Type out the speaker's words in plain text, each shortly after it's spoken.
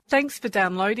Thanks for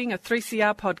downloading a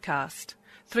 3CR podcast.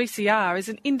 3CR is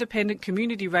an independent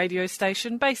community radio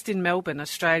station based in Melbourne,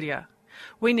 Australia.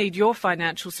 We need your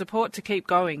financial support to keep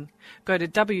going. Go to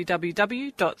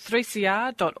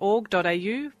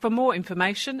www.3cr.org.au for more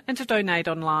information and to donate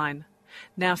online.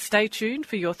 Now stay tuned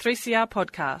for your 3CR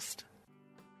podcast.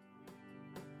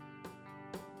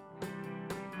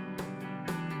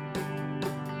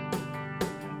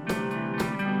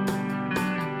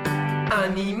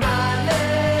 Animales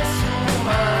humanos,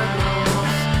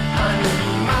 animales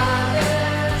humanos.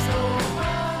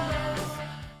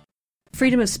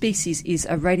 Freedom of Species is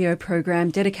a radio program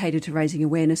dedicated to raising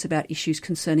awareness about issues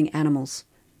concerning animals.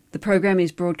 The program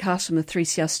is broadcast from the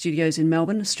 3CR studios in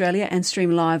Melbourne, Australia, and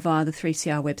streamed live via the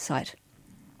 3CR website.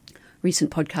 Recent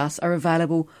podcasts are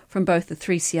available from both the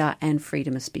 3CR and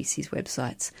Freedom of Species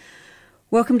websites.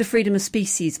 Welcome to Freedom of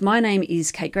Species. My name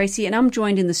is Kate Gracie, and I'm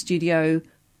joined in the studio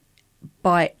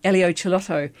by Elio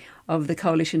Chelotto of the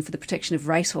Coalition for the Protection of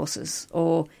Racehorses,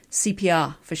 or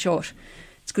CPR for short.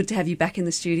 It's good to have you back in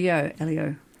the studio,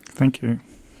 Elio. Thank you.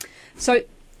 So,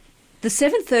 the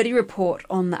 7:30 report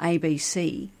on the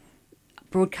ABC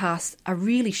broadcast a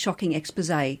really shocking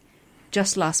expose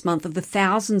just last month of the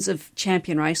thousands of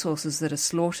champion racehorses that are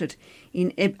slaughtered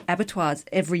in abattoirs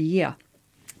every year.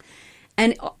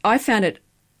 And I found it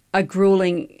a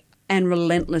gruelling and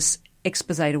relentless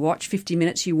expose to watch. 50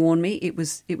 minutes, you warned me. It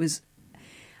was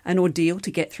an ordeal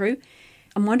to get through.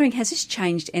 I'm wondering, has this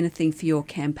changed anything for your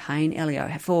campaign, Elio,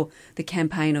 for the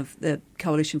campaign of the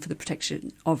Coalition for the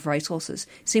Protection of Racehorses?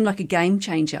 It seemed like a game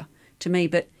changer to me,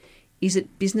 but is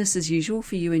it business as usual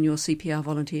for you and your CPR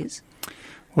volunteers?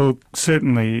 Well,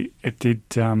 certainly it did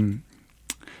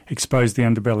expose the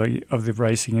underbelly of the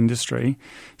racing industry,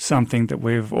 something that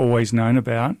we've always known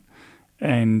about.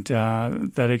 And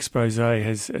that expose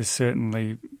has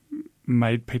certainly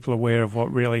made people aware of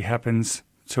what really happens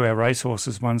to our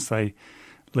racehorses once they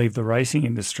leave the racing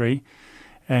industry.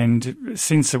 And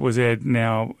since it was aired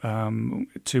now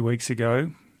 2 weeks ago,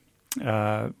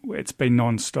 it's been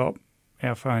non-stop.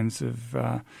 Our phones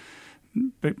have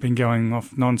been going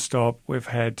off non-stop. We've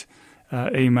had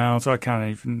emails.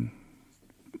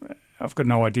 I've got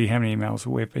no idea how many emails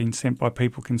we've been sent by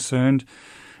people concerned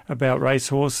about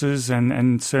racehorses,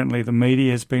 and certainly the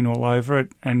media has been all over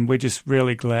it, and we're just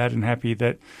really glad and happy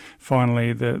that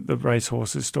finally the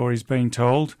racehorses story is being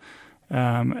told,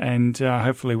 and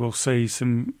hopefully we'll see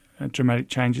some dramatic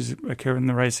changes occur in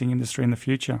the racing industry in the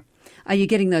future. Are you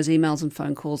getting those emails and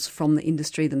phone calls from the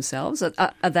industry themselves?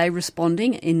 Are they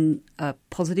responding in a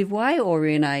positive way or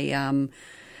in a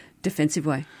defensive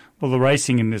way? Well, the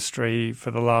racing industry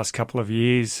for the last couple of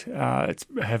years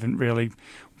haven't really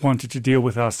wanted to deal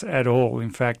with us at all. In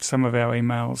fact, some of our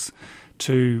emails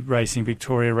to Racing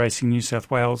Victoria, Racing New South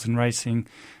Wales and Racing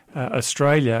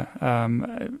Australia, our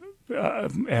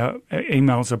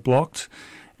emails are blocked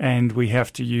and we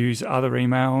have to use other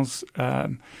emails.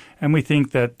 And we think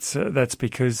that that's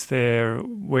because they're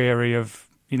wary of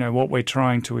what we're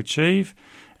trying to achieve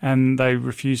and they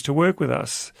refuse to work with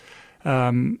us.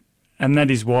 And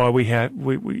that is why we're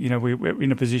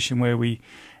in a position where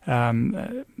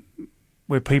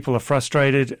where people are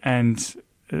frustrated, and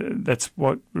that's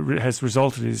what has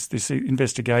resulted is this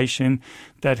investigation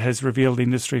that has revealed the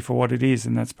industry for what it is,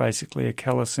 and that's basically a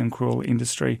callous and cruel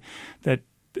industry that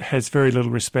has very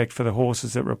little respect for the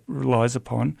horses that relies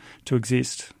upon to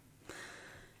exist.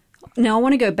 Now, I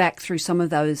want to go back through some of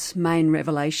those main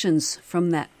revelations from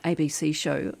that ABC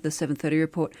show, the 7:30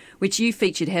 report, which you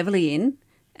featured heavily in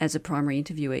as a primary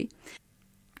interviewee.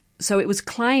 So it was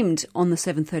claimed on the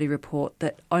 7:30 report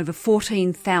that over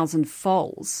 14,000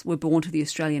 foals were born to the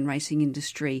Australian racing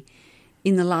industry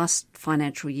in the last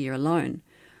financial year alone,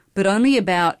 but only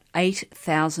about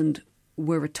 8,000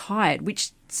 were retired,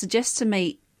 which suggests to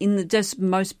me, in the just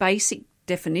most basic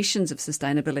definitions of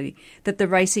sustainability, that the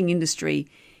racing industry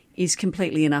is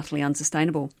completely and utterly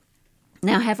unsustainable.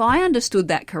 Now, have I understood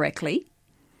that correctly?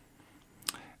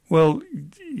 Well,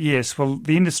 yes. Well,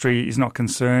 the industry is not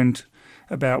concerned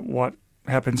about what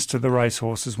happens to the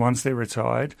racehorses once they're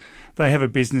retired. They have a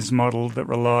business model that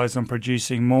relies on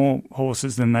producing more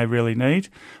horses than they really need,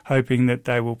 hoping that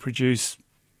they will produce,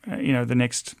 the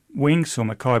next Winx or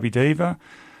Makybe Diva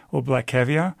or Black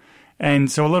Caviar. And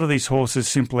so a lot of these horses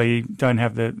simply don't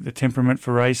have the temperament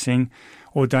for racing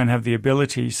or don't have the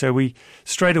ability. So we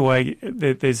straight away,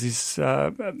 there's this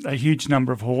a huge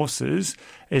number of horses,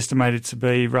 estimated to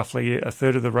be roughly a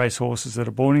third of the race horses that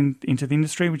are born into the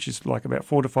industry, which is like about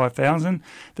 4,000 to 5,000,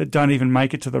 that don't even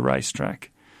make it to the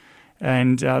racetrack.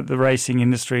 And the racing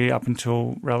industry, up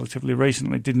until relatively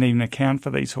recently, didn't even account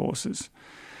for these horses.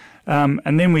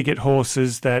 And then we get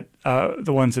horses that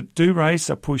the ones that do race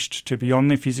are pushed to beyond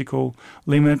their physical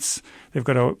limits. They've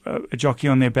got a jockey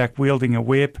on their back wielding a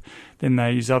whip. Then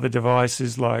they use other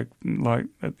devices like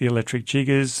the electric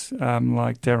jiggers,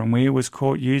 like Darren Weir was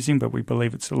caught using, but we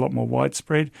believe it's a lot more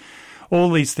widespread. All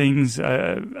these things,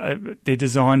 they're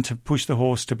designed to push the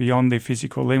horse to beyond their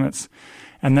physical limits.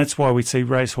 And that's why we see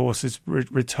race horses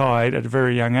retired at a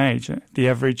very young age. The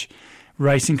average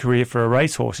racing career for a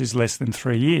racehorse is less than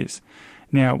 3 years.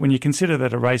 Now, when you consider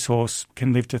that a racehorse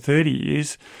can live to 30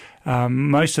 years,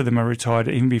 most of them are retired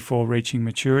even before reaching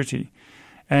maturity.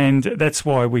 And that's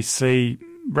why we see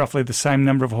roughly the same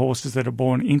number of horses that are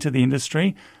born into the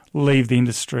industry leave the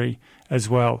industry as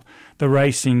well. The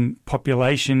racing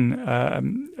population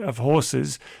of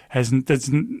horses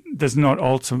does not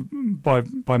alter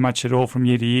by much at all from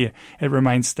year to year. It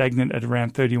remains stagnant at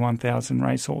around 31,000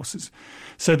 racehorses.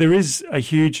 So there is a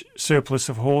huge surplus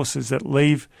of horses that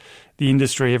leave the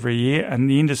industry every year, and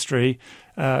the industry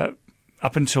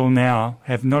up until now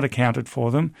have not accounted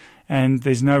for them, and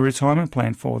there's no retirement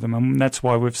plan for them. And that's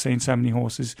why we've seen so many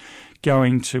horses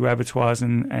going to abattoirs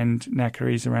and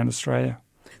knackeries around Australia.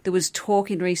 There was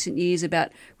talk in recent years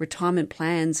about retirement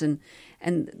plans and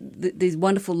these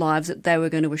wonderful lives that they were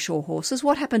going to assure horses.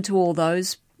 What happened to all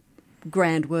those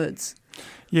grand words?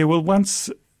 Yeah, well,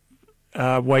 once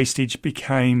wastage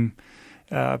became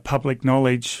public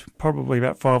knowledge, probably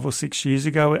about 5 or 6 years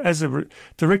ago, as a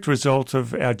direct result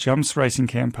of our jumps racing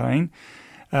campaign,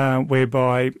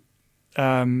 whereby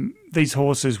these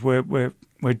horses were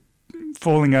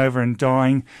falling over and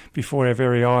dying before our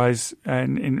very eyes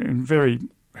and in very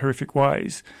horrific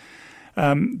ways.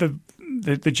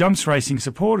 The jumps racing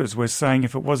supporters were saying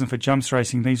if it wasn't for jumps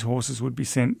racing, these horses would be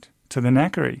sent to the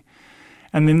knackery.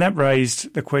 And then that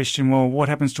raised the question, well, what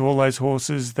happens to all those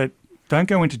horses that don't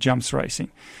go into jumps racing?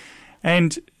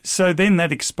 And so then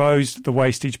that exposed the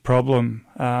wastage problem.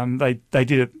 They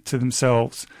did it to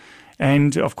themselves.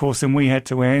 And, of course, then we had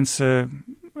to answer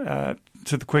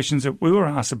to the questions that we were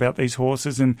asked about these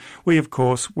horses. And we, of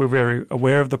course, were very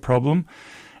aware of the problem.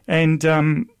 And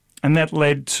that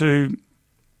led to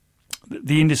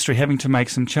the industry having to make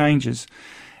some changes.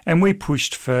 And we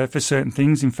pushed for certain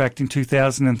things. In fact, in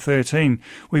 2013,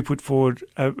 we put forward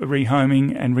a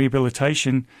rehoming and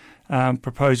rehabilitation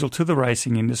proposal to the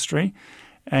racing industry.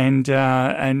 And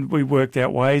we worked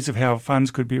out ways of how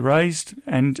funds could be raised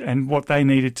and what they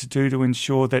needed to do to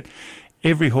ensure that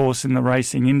every horse in the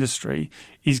racing industry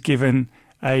is given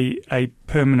a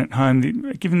permanent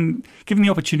home, given the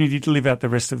opportunity to live out the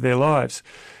rest of their lives.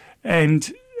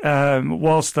 And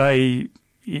whilst they,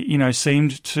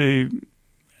 seemed to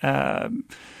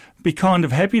be kind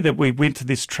of happy that we went to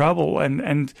this trouble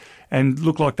and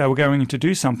looked like they were going to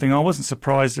do something, I wasn't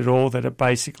surprised at all that it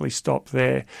basically stopped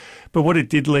there. But what it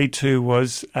did lead to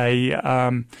was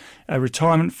a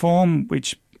retirement form,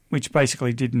 which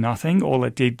basically did nothing. All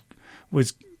it did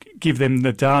was give them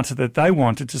the data that they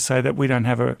wanted to say that we don't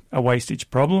have a wastage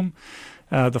problem.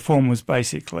 The form was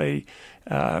basically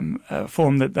a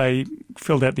form that they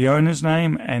filled out the owner's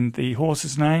name and the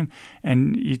horse's name,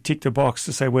 and you ticked a box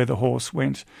to say where the horse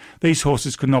went. These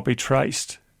horses could not be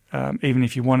traced, even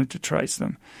if you wanted to trace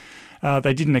them.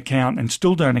 They didn't account and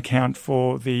still don't account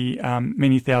for the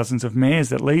many thousands of mares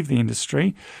that leave the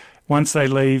industry. Once they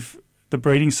leave the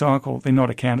breeding cycle, they're not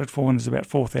accounted for, and there's about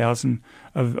 4,000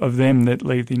 of them that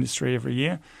leave the industry every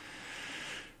year.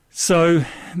 So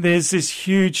there's this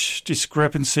huge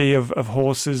discrepancy of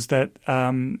horses that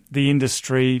the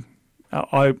industry,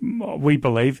 we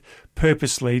believe,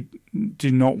 purposely do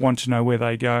not want to know where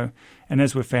they go. And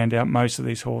as we've found out, most of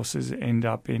these horses end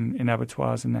up in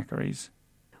abattoirs and knackeries.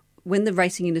 When the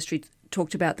racing industry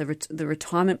talked about the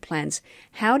retirement plans,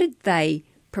 how did they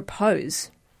propose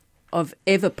of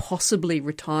ever possibly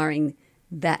retiring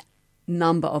that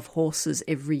number of horses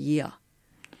every year?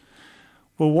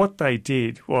 Well, what they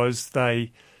did was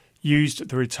they used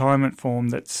the retirement form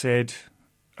that said,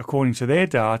 according to their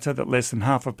data, that less than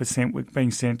 0.5% were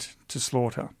being sent to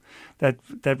slaughter.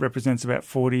 That represents about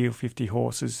 40 or 50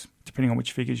 horses, depending on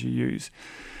which figures you use.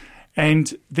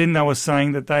 And then they were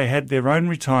saying that they had their own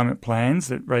retirement plans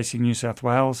that Racing New South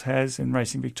Wales has and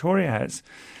Racing Victoria has.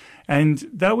 And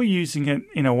they were using it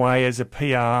in a way as a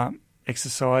PR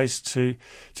exercise to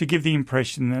give the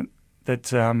impression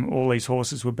that all these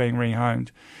horses were being rehomed.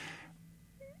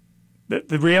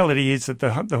 The reality is that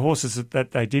the horses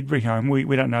that they did rehome,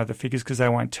 we don't know the figures because they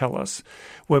won't tell us.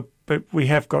 But we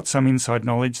have got some inside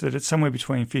knowledge that it's somewhere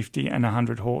between 50 and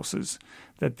 100 horses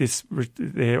that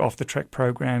their off-the-track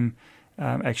program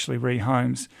actually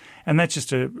rehomes. And that's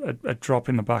just a drop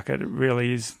in the bucket. It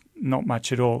really is not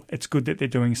much at all. It's good that they're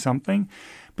doing something.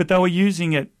 But they were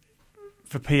using it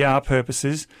for PR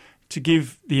purposes to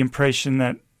give the impression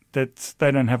that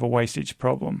they don't have a wastage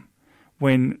problem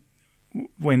when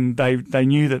they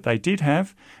knew that they did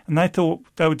have, and they thought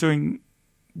they were doing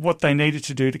what they needed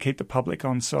to do to keep the public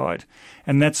on side.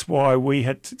 And that's why we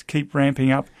had to keep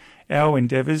ramping up our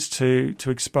endeavours to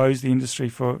expose the industry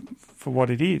for what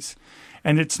it is.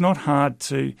 And it's not hard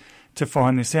to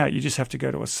find this out. You just have to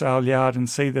go to a sale yard and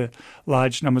see the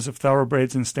large numbers of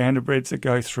thoroughbreds and standardbreds that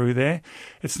go through there.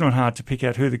 It's not hard to pick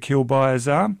out who the kill buyers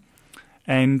are,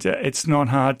 and it's not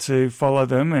hard to follow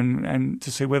them and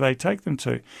to see where they take them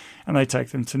to. And they take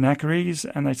them to knackeries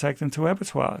and they take them to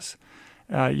abattoirs.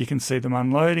 You can see them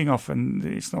unloading. Often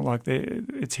it's not like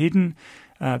it's hidden.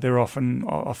 They're often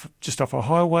just off a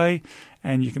highway,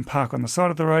 and you can park on the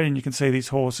side of the road and you can see these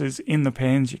horses in the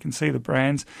pens. You can see the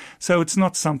brands. So it's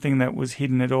not something that was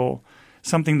hidden at all.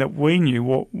 Something that we knew.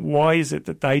 Why is it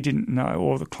that they didn't know,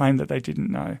 or the claim that they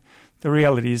didn't know? The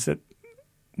reality is that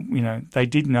they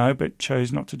did know but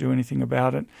chose not to do anything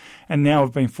about it, and now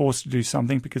have been forced to do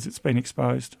something because it's been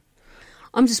exposed.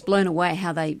 I'm just blown away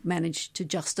how they managed to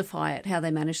justify it, how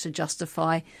they managed to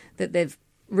justify that they've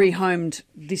rehomed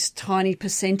this tiny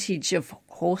percentage of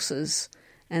horses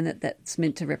and that's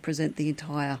meant to represent the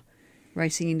entire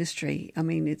racing industry. I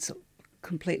mean, it's a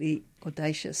completely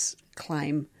audacious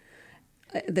claim.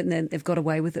 Then they've got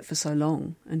away with it for so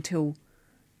long until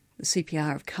the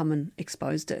CPR have come and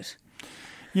exposed it.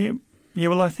 Yeah.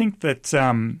 Well, I think that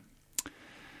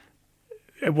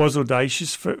it was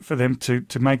audacious for them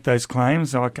to make those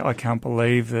claims. I can't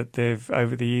believe that they've,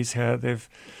 over the years, how they've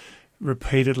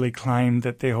repeatedly claimed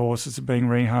that their horses are being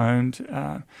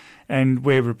rehomed, and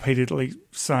we're repeatedly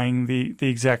saying the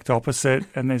exact opposite,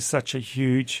 and there's such a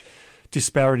huge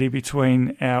disparity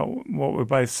between what we're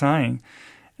both saying.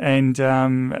 And,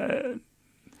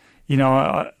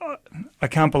 I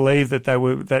can't believe that they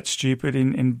were that stupid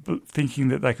in thinking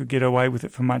that they could get away with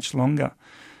it for much longer.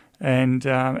 And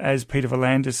as Peter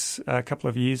V'landys a couple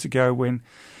of years ago, when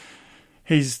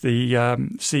he's the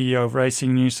CEO of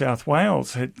Racing New South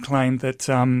Wales, had claimed that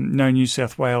no New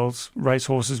South Wales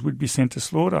racehorses would be sent to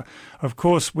slaughter. Of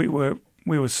course, we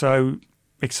were so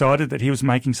excited that he was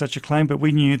making such a claim, but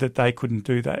we knew that they couldn't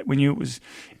do that. We knew it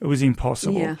was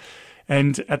impossible. Yeah.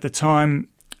 And at the time,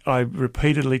 I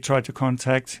repeatedly tried to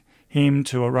contact him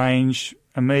to arrange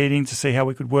a meeting to see how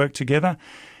we could work together,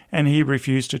 and he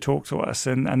refused to talk to us.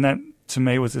 And that, to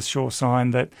me, was a sure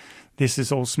sign that this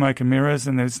is all smoke and mirrors,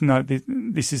 and this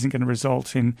isn't going to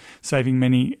result in saving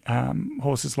many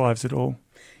horses' lives at all.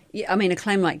 Yeah, I mean, a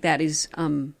claim like that is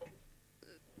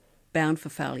bound for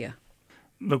failure.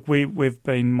 Look, we've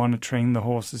been monitoring the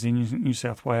horses in New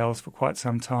South Wales for quite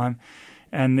some time,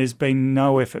 and there's been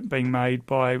no effort being made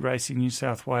by Racing New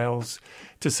South Wales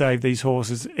to save these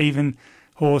horses. Even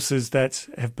horses that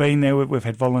have been there, we've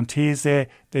had volunteers there,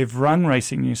 they've rung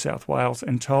Racing New South Wales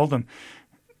and told them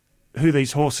who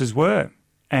these horses were.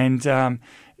 And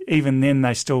even then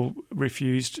they still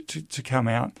refused to come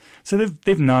out. So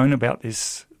they've known about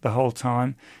this the whole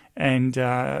time, and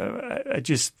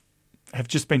have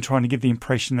just been trying to give the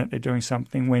impression that they're doing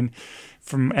something when,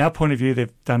 from our point of view,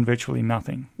 they've done virtually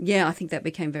nothing. Yeah, I think that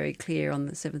became very clear on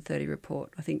the 7:30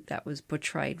 report. I think that was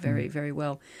portrayed very, very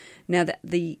well. Now,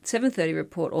 the 7:30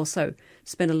 report also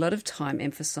spent a lot of time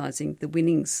emphasising the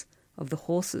winnings of the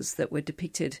horses that were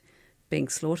depicted being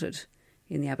slaughtered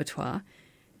in the abattoir.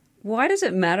 Why does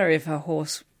it matter if a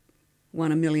horse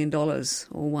won $1 million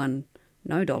or won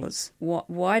no dollars?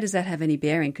 Why does that have any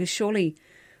bearing? Because surely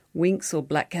Winx or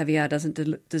Black Caviar doesn't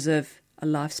deserve a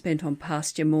life spent on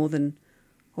pasture more than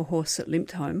a horse that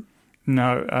limped home.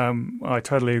 No, I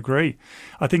totally agree.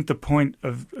 I think the point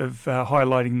of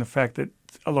highlighting the fact that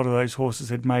a lot of those horses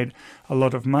had made a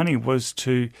lot of money was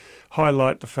to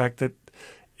highlight the fact that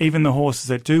even the horses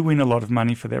that do win a lot of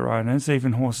money for their owners,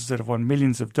 even horses that have won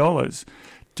millions of dollars,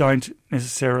 don't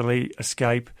necessarily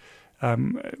escape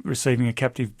receiving a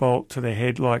captive bolt to their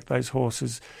head like those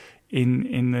horses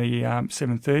in the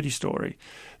 7:30 story.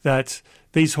 That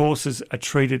these horses are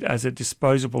treated as a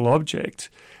disposable object,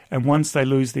 and once they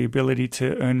lose the ability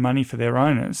to earn money for their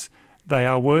owners, they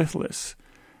are worthless.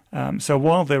 So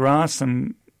while there are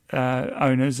some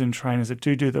owners and trainers that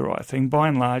do the right thing, by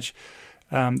and large,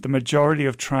 the majority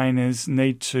of trainers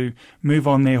need to move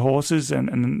on their horses,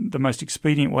 and the most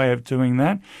expedient way of doing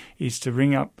that is to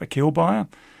ring up a kill buyer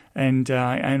and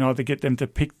either get them to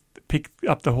pick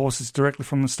up the horses directly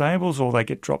from the stables, or they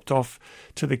get dropped off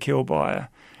to the kill buyer,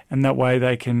 and that way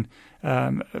they can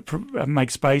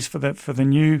make space for the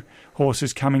new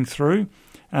horses coming through.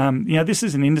 This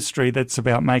is an industry that's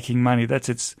about making money. That's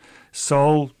its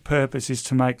sole purpose, is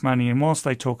to make money. And whilst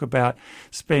they talk about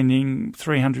spending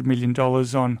 $300 million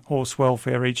on horse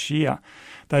welfare each year,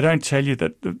 they don't tell you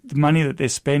that the money that they're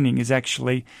spending is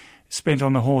actually spent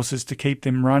on the horses to keep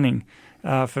them running,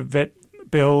 for vet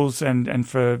bills and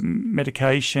for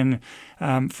medication,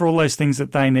 for all those things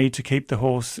that they need to keep the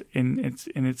horse in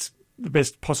its the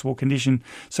best possible condition,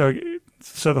 so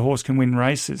the horse can win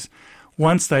races.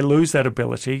 Once they lose that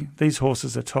ability, these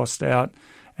horses are tossed out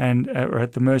and are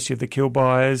at the mercy of the kill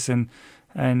buyers, and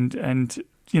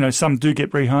some do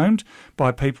get rehomed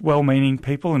by people, well-meaning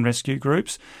people and rescue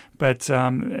groups, but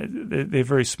they're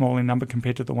very small in number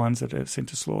compared to the ones that are sent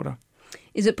to slaughter.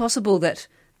 Is it possible that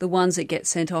the ones that get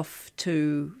sent off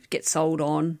to get sold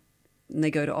on and they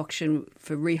go to auction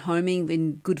for rehoming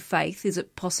in good faith, is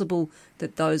it possible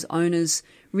that those owners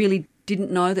really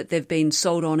didn't know that they've been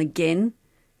sold on again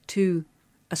to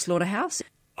a slaughterhouse?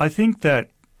 I think that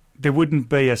there wouldn't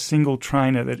be a single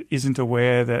trainer that isn't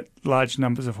aware that large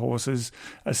numbers of horses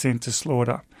are sent to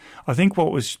slaughter. I think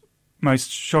what was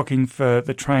most shocking for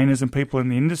the trainers and people in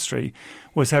the industry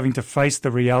was having to face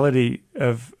the reality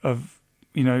of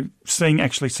seeing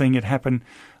it happen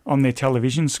on their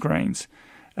television screens.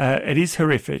 It is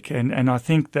horrific, and I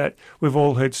think that we've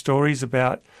all heard stories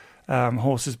about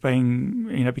horses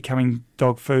becoming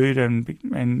dog food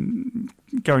and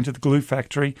going to the glue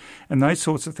factory and those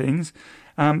sorts of things.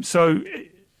 So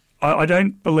I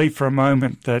don't believe for a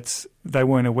moment that they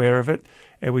weren't aware of it.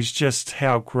 It was just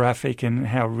how graphic and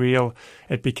how real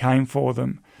it became for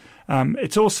them.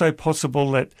 It's also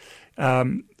possible that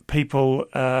people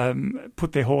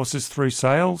put their horses through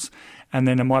sales, and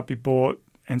then it might be bought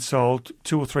and sold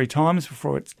 2 or 3 times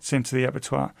before it's sent to the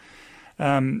abattoir.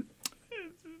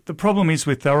 The problem is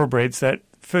with thoroughbreds that,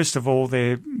 first of all,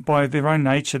 by their own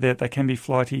nature, they can be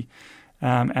flighty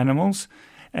animals.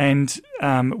 And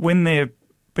when they're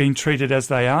being treated as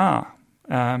they are,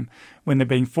 when they're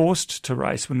being forced to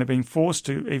race, when they're being forced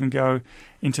to even go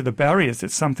into the barriers,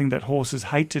 it's something that horses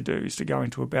hate to do, is to go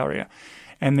into a barrier.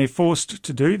 And they're forced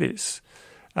to do this.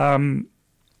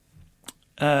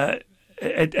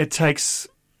 It takes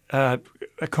a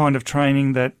kind of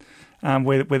training that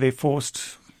where they're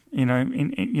forced,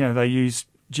 they use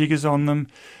jiggers on them,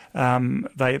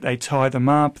 they tie them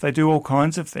up, they do all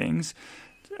kinds of things.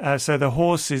 So the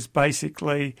horse is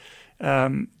basically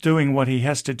doing what he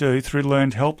has to do through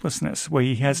learned helplessness, where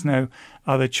he has no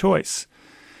other choice.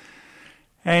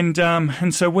 And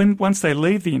so once they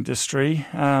leave the industry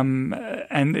and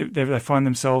they find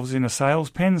themselves in a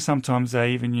sales pen, sometimes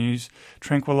they even use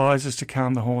tranquilizers to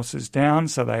calm the horses down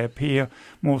so they appear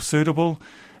more suitable,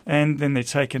 and then they're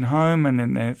taken home and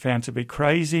then they're found to be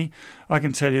crazy. I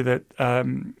can tell you that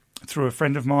through a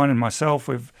friend of mine and myself,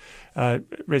 we've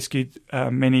rescued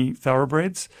many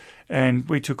thoroughbreds, and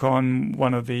we took on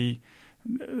one of the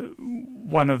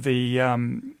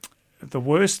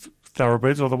worst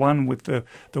thoroughbreds, or the one with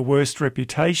the worst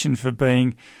reputation for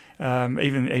being,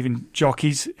 even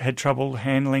jockeys had trouble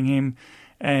handling him,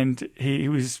 and he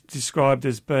was described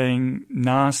as being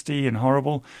nasty and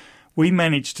horrible. We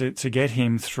managed to get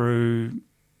him through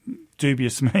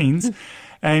dubious means,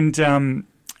 and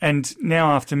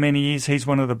now after many years, he's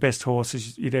one of the best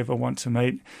horses you'd ever want to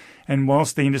meet. And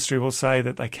whilst the industry will say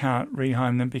that they can't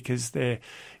rehome them because they're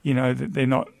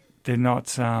not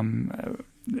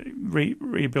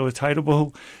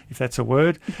rehabilitatable, if that's a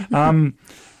word,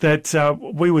 that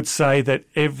we would say that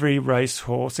every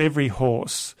racehorse, every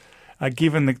horse,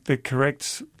 given the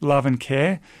correct love and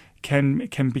care,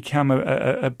 can become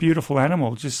a beautiful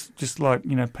animal, just like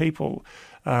people.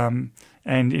 And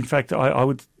in fact, I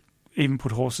would even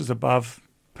put horses above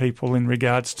people in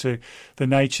regards to the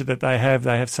nature that they have.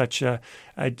 They have such a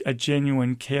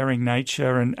genuine, caring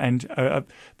nature, and all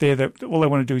they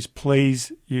want to do is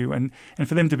please you. And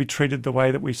for them to be treated the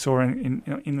way that we saw in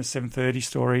the 730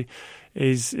 story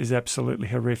is absolutely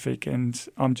horrific. And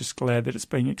I'm just glad that it's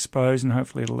being exposed, and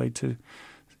hopefully it'll lead to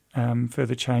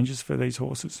further changes for these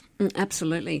horses.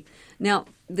 Absolutely. Now,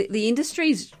 the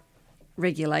industry's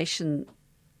regulation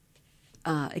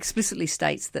explicitly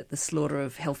states that the slaughter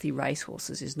of healthy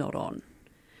racehorses is not on.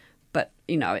 But,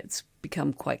 it's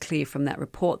become quite clear from that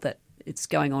report that it's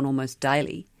going on almost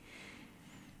daily.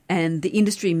 And the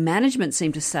industry management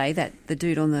seem to say that the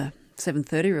dude on the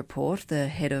 730 report, the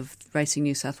head of Racing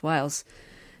New South Wales,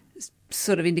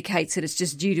 sort of indicates that it's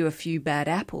just due to a few bad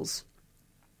apples.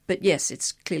 But yes,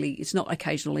 it's not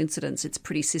occasional incidents, it's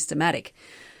pretty systematic.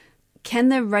 Can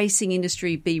the racing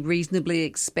industry be reasonably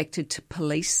expected to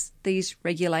police these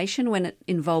regulation when it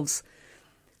involves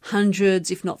hundreds,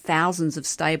 if not thousands, of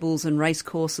stables and race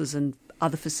courses and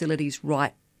other facilities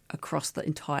right across the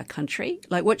entire country?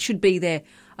 Like, what should be their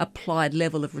applied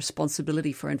level of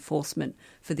responsibility for enforcement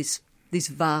for this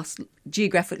vast,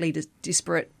 geographically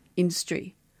disparate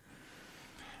industry?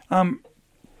 I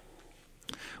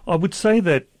would say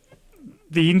that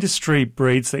the industry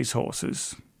breeds these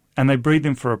horses, and they breed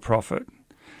them for a profit.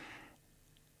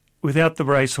 Without the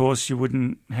racehorse, you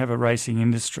wouldn't have a racing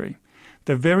industry.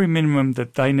 The very minimum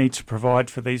that they need to provide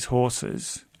for these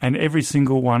horses, and every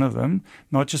single one of them,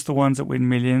 not just the ones that win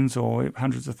millions or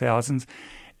hundreds of thousands,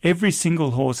 every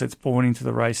single horse that's born into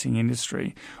the racing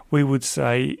industry, we would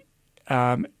say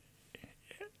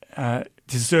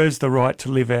deserves the right to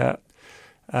live out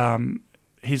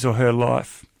his or her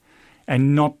life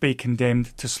and not be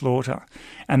condemned to slaughter.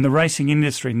 And the racing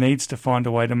industry needs to find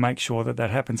a way to make sure that that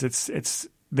happens. It's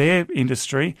their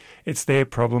industry, it's their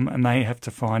problem, and they have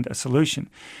to find a solution.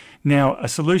 Now, a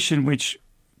solution which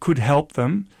could help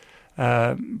them,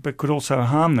 but could also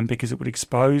harm them because it would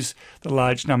expose the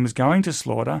large numbers going to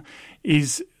slaughter,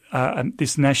 is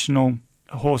this national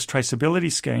horse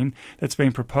traceability scheme that's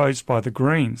been proposed by the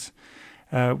Greens.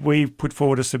 We've put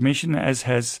forward a submission, as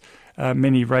has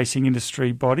many racing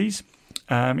industry bodies.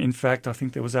 In fact, I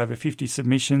think there was over 50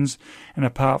 submissions, and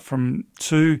apart from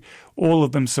 2, all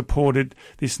of them supported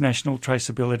this national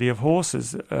traceability of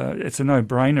horses. It's a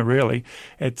no-brainer, really.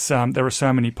 There are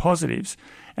so many positives,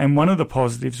 and one of the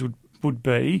positives would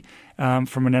be,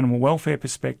 from an animal welfare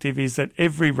perspective, is that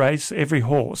every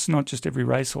horse, not just every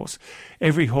racehorse,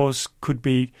 every horse could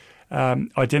be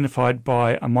identified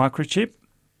by a microchip,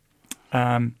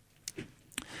 and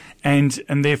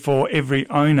therefore every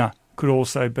owner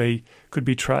could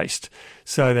be traced,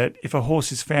 so that if a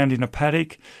horse is found in a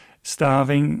paddock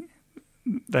starving,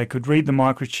 they could read the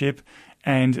microchip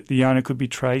and the owner could be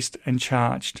traced and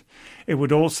charged. It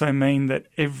would also mean that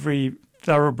every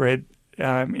thoroughbred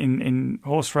in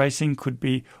horse racing could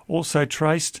be also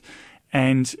traced,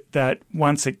 and that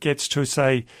once it gets to,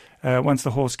 once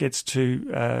the horse gets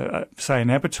to, say, an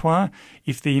abattoir,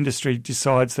 if the industry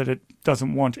decides that it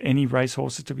doesn't want any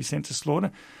racehorses to be sent to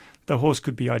slaughter, the horse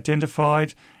could be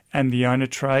identified and the owner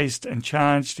traced and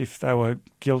charged if they were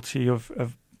guilty of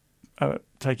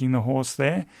taking the horse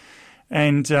there,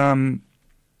 and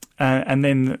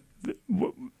then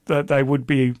they would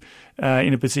be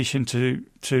in a position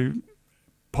to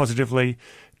positively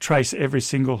trace every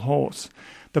single horse.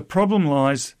 The problem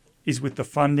is with the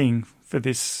funding for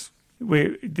this.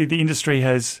 Where the industry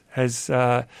has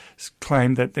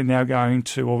claimed that they're now going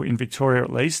to, or in Victoria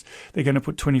at least, they're going to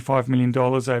put $25 million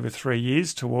over 3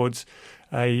 years towards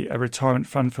a retirement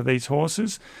fund for these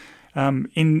horses.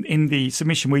 In the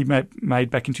submission we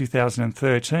made back in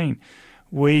 2013,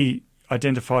 we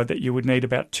identified that you would need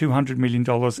about $200 million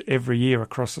every year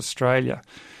across Australia.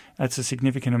 That's a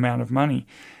significant amount of money.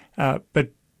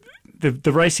 But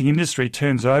the racing industry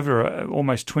turns over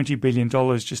almost $20 billion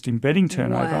just in betting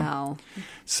turnover. Wow.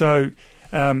 So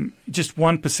just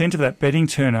 1% of that betting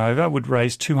turnover would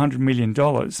raise $200 million.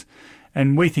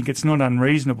 And we think it's not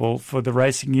unreasonable for the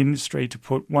racing industry to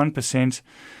put 1%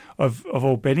 of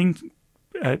all betting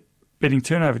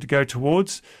turnover to go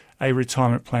towards a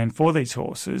retirement plan for these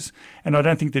horses. And I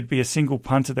don't think there'd be a single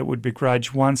punter that would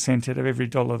begrudge 1 cent out of every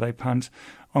dollar they punt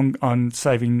on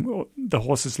saving the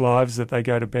horses' lives that they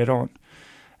go to bet on.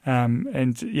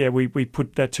 We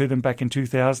put that to them back in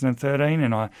 2013,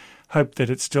 and I hope that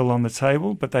it's still on the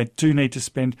table, but they do need to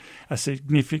spend a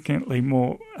significantly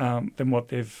more than what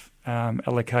they've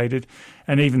allocated.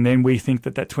 And even then, we think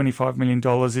that $25 million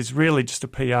is really just a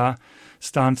PR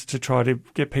stunt to try to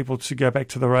get people to go back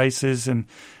to the races and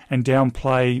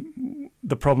downplay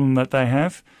the problem that they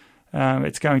have.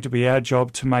 It's going to be our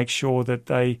job to make sure that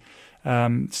they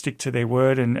stick to their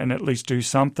word and at least do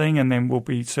something, and then we'll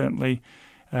be certainly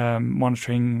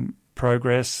monitoring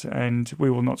progress, and we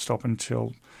will not stop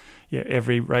until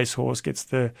every racehorse gets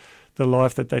the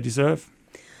life that they deserve.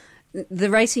 The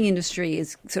racing industry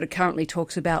is sort of currently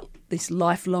talks about this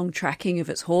lifelong tracking of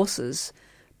its horses,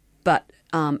 but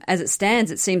as it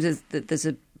stands, it seems that there's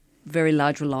a very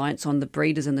large reliance on the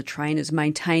breeders and the trainers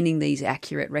maintaining these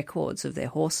accurate records of their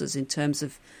horses in terms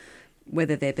of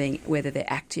whether they're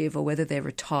active or whether they're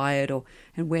retired,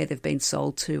 and where they've been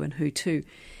sold to and who to.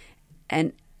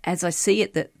 And as I see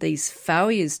it, that these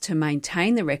failures to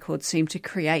maintain the records seem to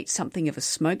create something of a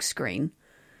smokescreen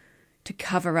to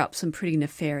cover up some pretty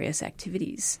nefarious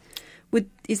activities.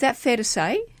 Is that fair to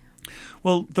say?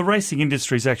 Well, the racing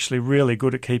industry is actually really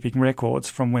good at keeping records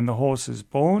from when the horse is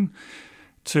born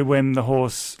to when the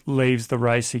horse leaves the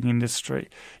racing industry.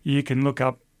 You can look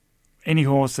up any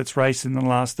horse that's raced in the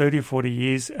last 30 or 40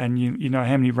 years, and you know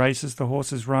how many races the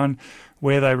horses run,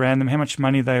 where they ran them, how much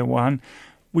money they won,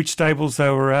 which stables they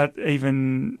were at,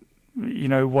 even,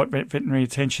 what veterinary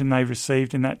attention they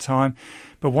received in that time.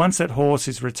 But once that horse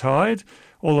is retired,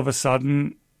 all of a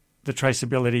sudden the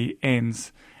traceability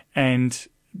ends. And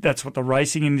that's what the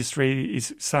racing industry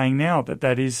is saying now,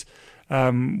 that is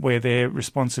where their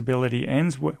responsibility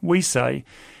ends. We say,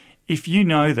 if you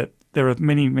know that there are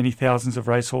many, many thousands of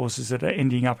racehorses that are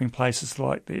ending up in places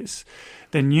like this,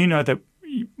 then you know that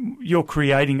you're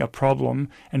creating a problem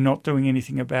and not doing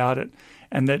anything about it,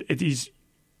 and that it is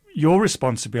your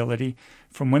responsibility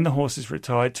from when the horse is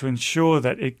retired to ensure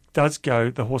that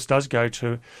the horse does go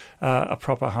to a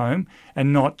proper home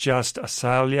and not just a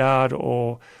sale yard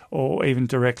or even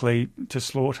directly to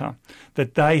slaughter.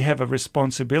 That they have a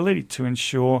responsibility to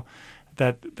ensure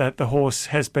that the horse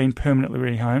has been permanently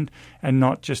rehomed and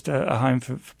not just a home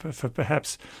for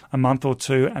perhaps a month or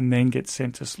two and then gets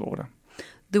sent to slaughter.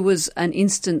 There was an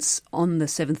instance on the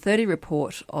 7:30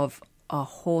 report of a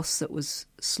horse that was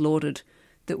slaughtered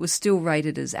that was still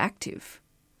rated as active.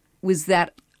 Was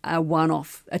that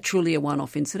truly a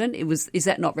one-off incident? Is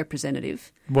that not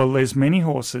representative? Well, there's many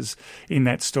horses in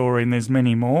that story, and there's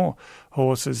many more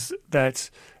horses that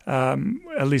are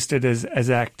listed as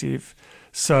active.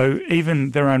 So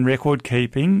even their own record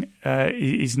keeping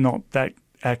is not that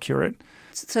accurate.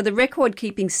 So the record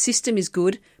keeping system is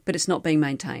good, but it's not being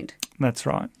maintained. That's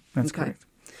right. That's correct.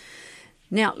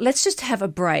 Now let's just have a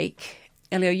break.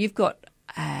 Elio, you've got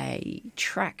a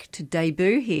track to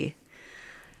debut here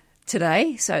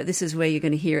today, so this is where you're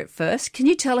going to hear it first. Can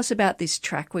you tell us about this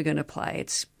track we're going to play?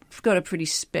 It's got a pretty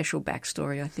special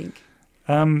backstory, I think.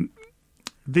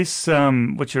 This,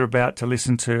 what you're about to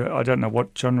listen to, I don't know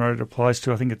what genre it applies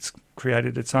to. I think it's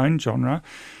created its own genre.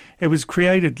 It was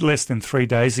created less than 3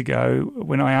 days ago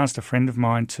when I asked a friend of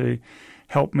mine to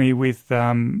help me with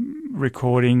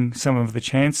recording some of the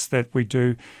chants that we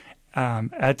do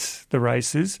at the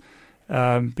races.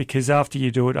 Because after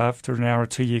you do it, after an hour or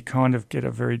two, you kind of get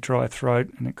a very dry throat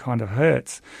and it kind of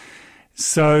hurts.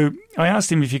 So I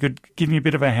asked him if he could give me a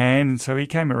bit of a hand, and so he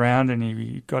came around and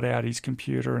he got out his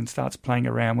computer and starts playing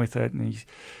around with it, and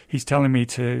he's telling me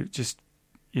to just,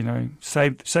 say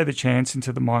the chants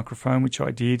into the microphone, which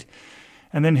I did.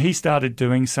 And then he started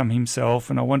doing some himself,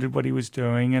 and I wondered what he was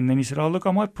doing. And then he said, oh, look,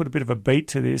 I might put a bit of a beat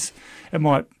to this. It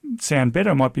might sound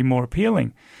better. It might be more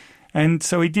appealing. And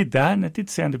so he did that, and it did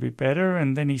sound a bit better.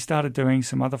 And then he started doing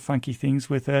some other funky things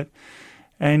with it.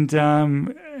 And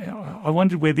I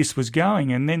wondered where this was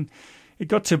going. And then it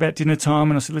got to about dinner time,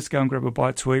 and I said, let's go and grab a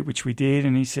bite to eat, which we did.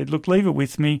 And he said, look, leave it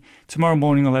with me. Tomorrow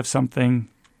morning I'll have something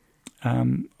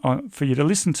for you to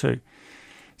listen to.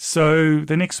 So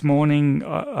the next morning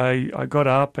I got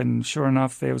up, and sure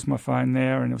enough, there was my phone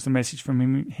there, and there was a message from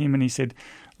him, and he said,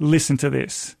 listen to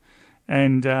this.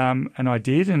 And I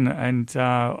did, and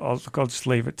I'll just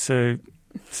leave it to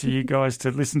you guys to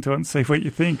listen to it and see what you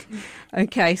think.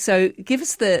 Okay, so give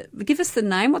us the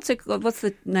name. What's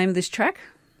the name of this track?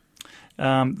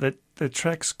 The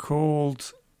track's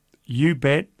called "You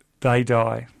Bet They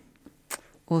Die."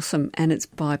 Awesome, and it's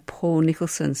by Paul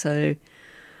Nicholson. So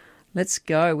let's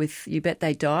go with "You Bet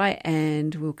They Die,"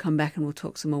 and we'll come back and we'll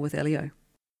talk some more with Elio.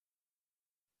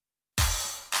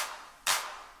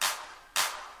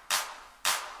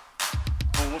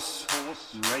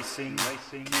 Racing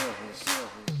kills.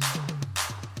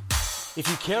 If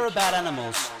you care about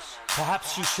animals,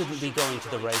 perhaps you shouldn't be going to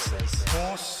the races.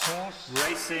 Horse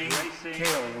racing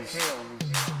kills.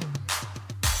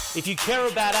 If you care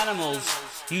about animals,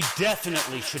 you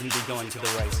definitely shouldn't be going to the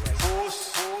races.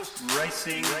 Horse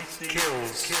racing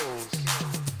kills.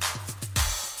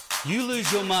 You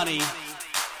lose your money,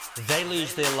 they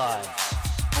lose their lives.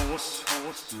 Horse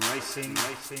racing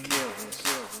kills.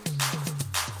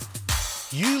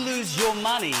 You lose your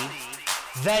money,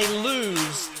 they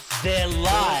lose their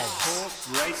lives. Horse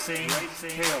racing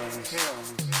kills.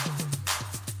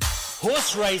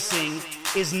 Horse racing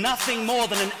is nothing more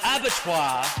than an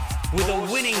abattoir with a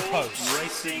winning post.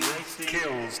 Racing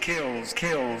kills.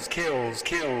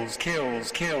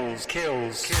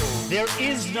 There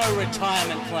is no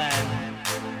retirement plan.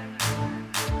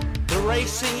 The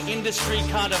racing industry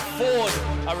can't afford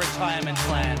a retirement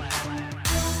plan.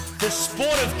 The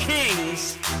sport of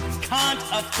kings can't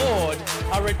afford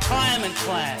a retirement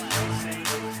plan.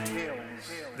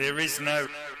 There is no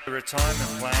retirement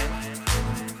plan.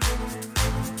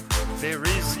 There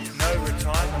is no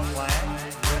retirement plan.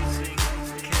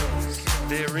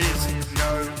 There is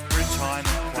no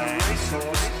retirement plan. The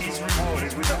racehorse is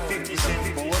rewarded with a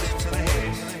 50-cent board to the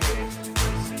head.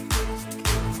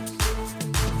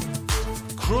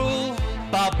 Cruel,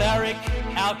 barbaric,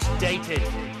 outdated.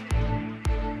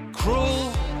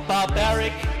 Cruel,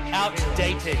 barbaric,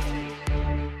 outdated.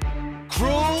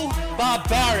 Cruel,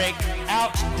 barbaric,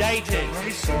 outdated.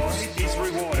 Racehorse is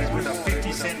rewarded with a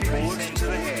 50-cent bullet to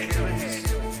the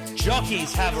head.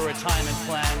 Jockeys have a retirement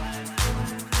plan.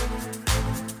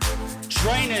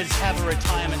 Trainers have a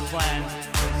retirement plan.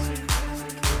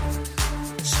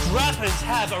 Strappers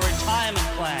have a retirement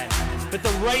plan. But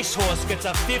the racehorse gets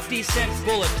a 50-cent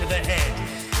bullet to the head.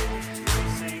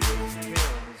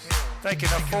 They can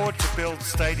afford to build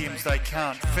stadiums they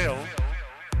can't fill,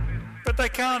 but they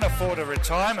can't afford a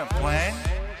retirement plan.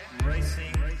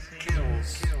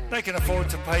 They can afford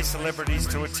to pay celebrities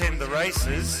to attend the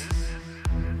races,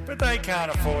 but they can't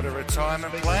afford a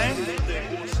retirement plan.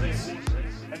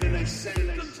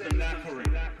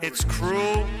 It's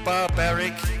cruel,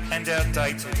 barbaric and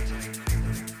outdated.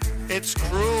 It's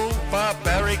cruel,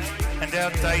 barbaric and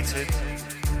outdated.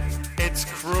 It's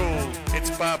cruel,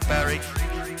 it's barbaric,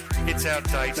 it's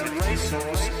outdated. The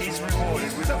racehorse is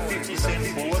rewarded with a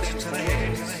 50-cent bullet to the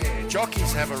head.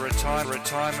 Jockeys have a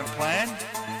retirement plan.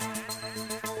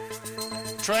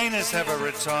 Trainers have a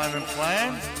retirement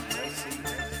plan.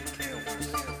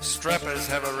 Strappers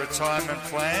have a retirement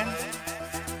plan.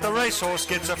 The racehorse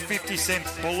gets a 50-cent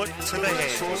bullet to the head.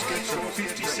 Racehorse gets a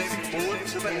 50-cent bullet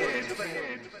to the head.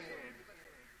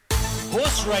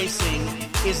 Horse racing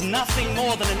is nothing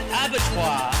more than an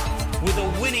abattoir with a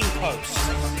winning post.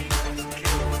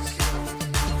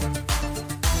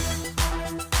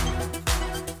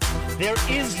 There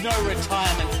is no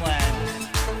retirement plan.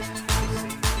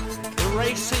 The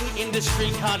racing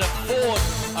industry can't afford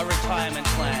a retirement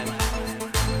plan.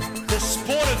 The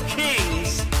sport of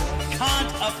kings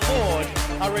can't afford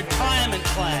a retirement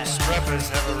plan. Strappers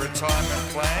have a retirement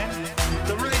plan.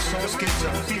 The racehorse gets a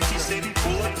 50-cent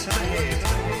bullet to the head.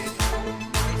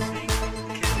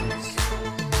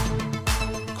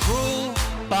 Cruel,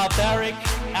 barbaric,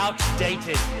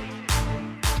 outdated.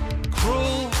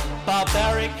 Cruel,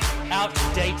 barbaric,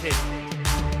 outdated.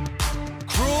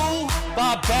 Cruel,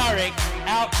 barbaric,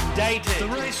 outdated. The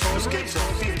racehorse gets a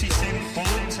 50-cent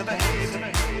bullet to the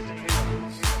head.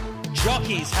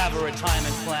 Jockeys have a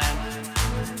retirement plan.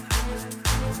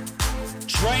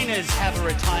 Trainers have a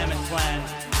retirement plan.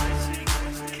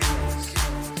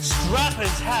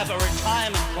 Strappers have a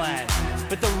retirement plan.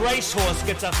 But the racehorse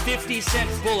gets a 50-cent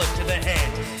bullet to the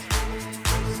head.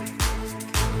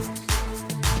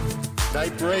 They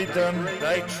breed them,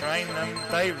 they train them,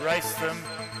 they race them,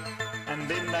 and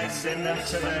then they send them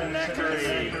to the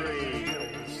knackery.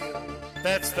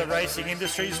 That's the racing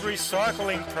industry's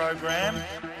recycling program.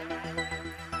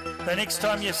 The next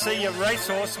time you see a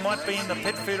racehorse might be in the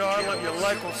pet food aisle of your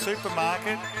local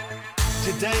supermarket.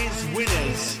 Today's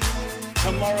winners,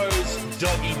 tomorrow's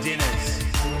doggy dinners.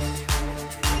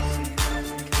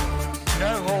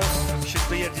 No horse should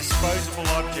be a disposable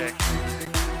object.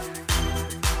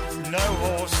 No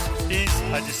horse is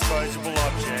a disposable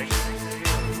object.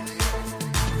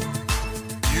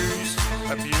 Used,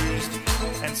 abused,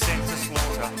 and sent to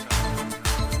slaughter.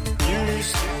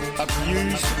 Used,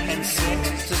 abused, and sent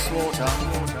to slaughter.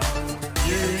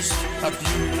 Used,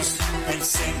 abused, and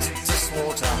sent to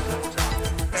slaughter.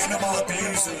 Animal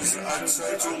abusers are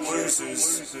total losers.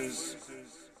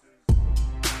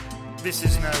 This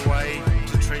is no way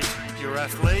to treat your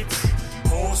athletes.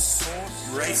 Horse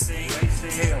racing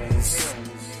kills.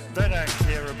 They don't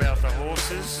care about the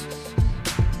horses.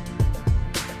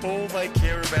 All they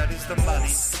care about is the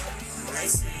money.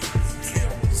 Racing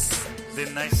kills.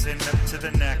 Then they send them to the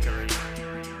knackery.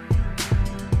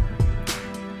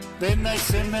 Then they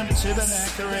send them to the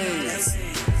knackery.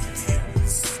 Racing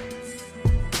kills.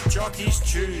 Jockeys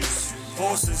choose,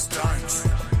 horses don't.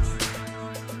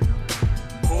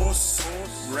 Horse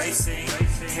racing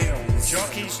kills.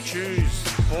 Jockeys choose,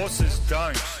 horses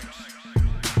don't.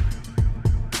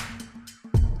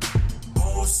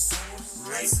 Horse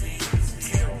racing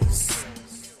kills.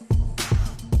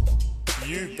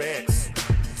 You bet.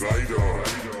 They die.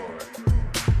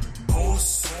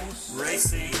 Horse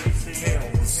racing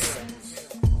kills.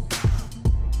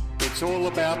 It's all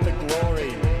about the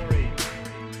glory.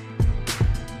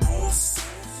 Horse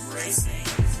racing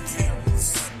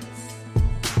kills.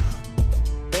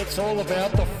 It's all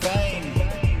about the fame.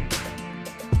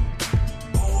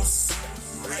 Horse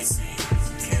racing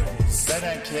kills. They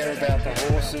don't care about the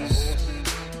horses.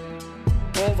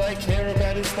 All they care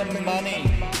about is the money.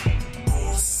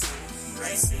 Horse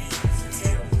racing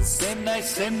kills. Then they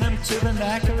send them to the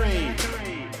knackery.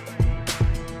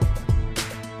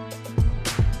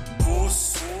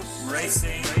 Horse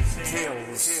racing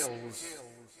kills.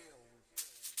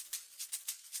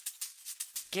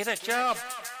 Get a job.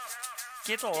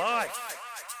 Get a life.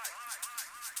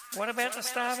 What about the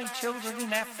starving children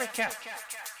in Africa?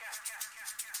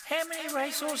 How many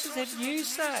racehorses have you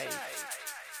saved?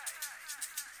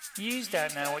 Yous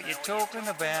don't know what you're talking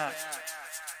about.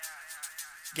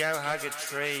 Go hug a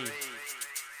tree.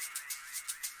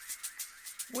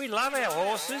 We love our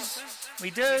horses, we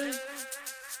do.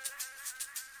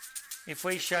 If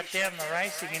we shut down the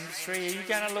racing industry, are you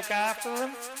going to look after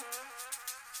them?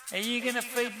 Are you going to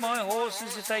feed my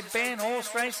horses if they ban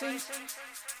horse racing?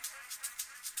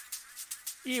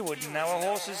 You wouldn't know a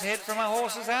horse's head from a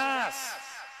horse's ass.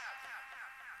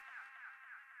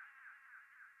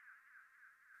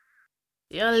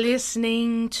 You're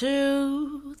listening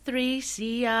to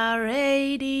 3CR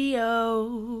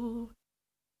Radio.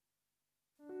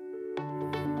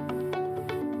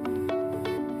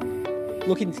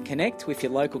 Looking to connect with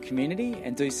your local community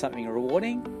and do something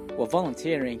rewarding? Well,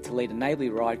 volunteering to lead a neighbourly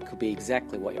ride could be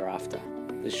exactly what you're after.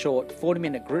 The short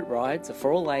 40-minute group rides are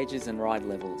for all ages and ride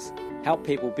levels. Help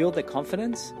people build their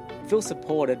confidence, feel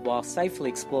supported while safely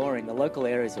exploring the local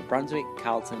areas of Brunswick,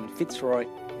 Carlton, Fitzroy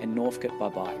and Northcote by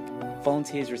bike.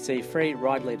 Volunteers receive free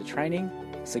ride leader training,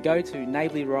 so go to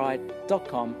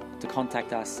neighbourlyride.com to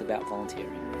contact us about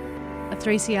volunteering. A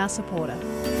 3CR supporter.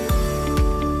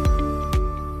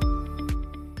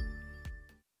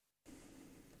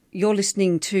 You're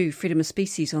listening to Freedom of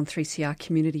Species on 3CR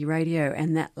Community Radio,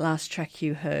 and that last track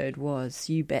you heard was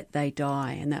You Bet They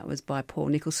Die, and that was by Paul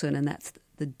Nicholson, and that's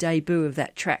the debut of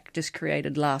that track just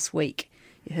created last week.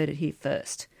 You heard it here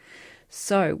first.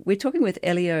 So we're talking with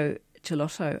Elio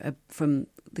Gelotto from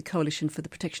the Coalition for the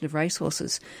Protection of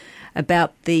Racehorses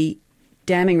about the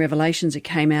damning revelations that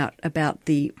came out about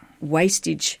the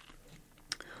wastage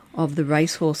of the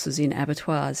racehorses in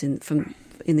abattoirs in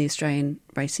the Australian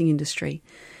racing industry.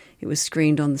 It was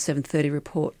screened on the 7:30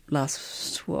 report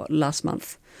last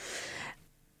month.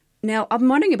 Now, I'm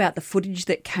wondering about the footage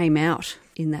that came out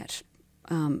in that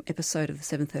episode of the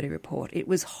 7:30 report. It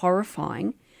was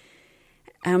horrifying.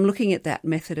 And I'm looking at that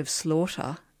method of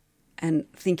slaughter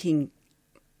and thinking,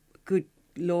 good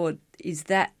Lord, is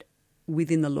that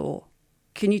within the law?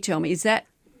 Can you tell me, is that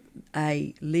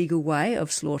a legal way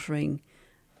of slaughtering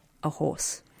a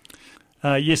horse?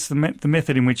 Yes, the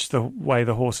method in which the way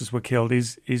the horses were killed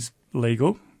is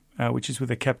legal, which is with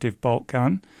a captive bolt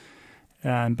gun.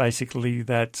 And basically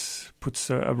that puts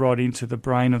a rod into the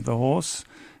brain of the horse,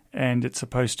 and it's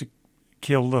supposed to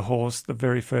kill the horse the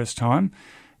very first time.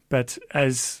 But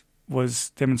as was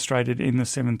demonstrated in the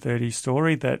 7:30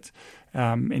 story, that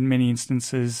in many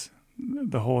instances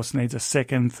the horse needs a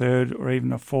second, third or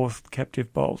even a fourth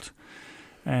captive bolt.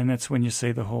 And that's when you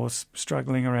see the horse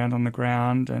struggling around on the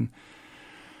ground and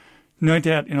no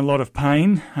doubt in a lot of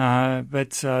pain,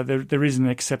 but there is an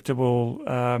acceptable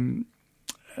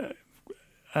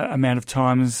amount of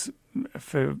times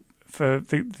for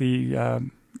the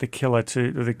killer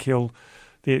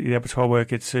the abattoir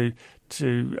worker to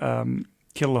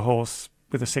kill the horse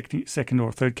with a second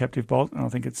or third captive bolt, and I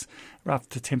think it's up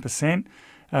to 10%.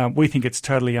 We think it's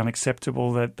totally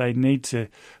unacceptable that they need to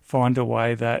find a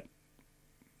way that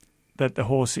the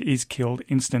horse is killed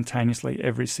instantaneously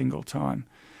every single time.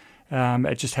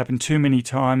 It just happened too many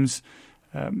times.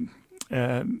 I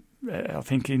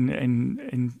think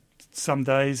in some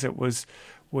days it was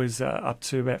up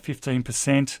to about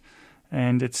 15%,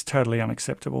 and it's totally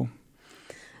unacceptable.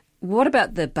 What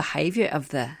about the behaviour of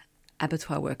the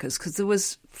abattoir workers? Because there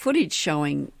was footage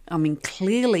showing,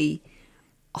 clearly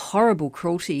horrible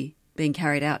cruelty being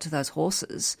carried out to those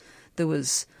horses. There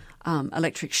was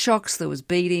electric shocks, there was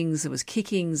beatings, there was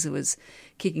kickings, there was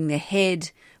kicking their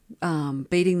head,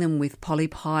 beating them with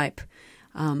polypipe.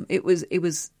 It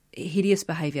was hideous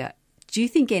behaviour. Do you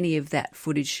think any of that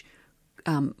footage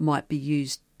might be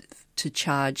used to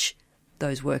charge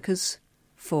those workers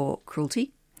for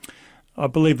cruelty? I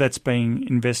believe that's being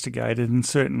investigated, and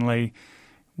certainly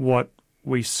what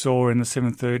we saw in the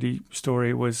 7:30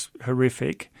 story was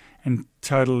horrific and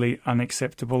totally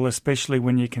unacceptable, especially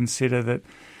when you consider that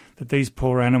these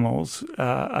poor animals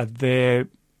are there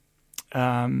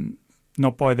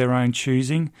not by their own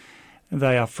choosing.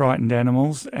 They are frightened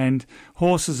animals, and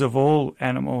horses of all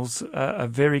animals are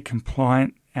very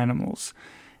compliant animals.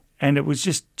 And it was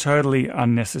just totally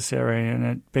unnecessary, and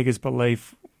it beggars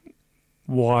belief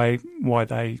why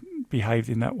they behaved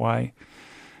in that way.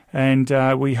 And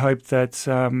we hope that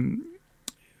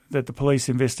that the police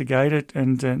investigate it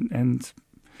and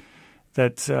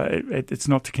that it's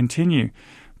not to continue.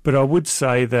 But I would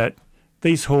say that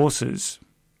these horses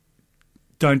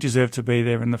don't deserve to be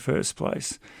there in the first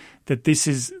place. That this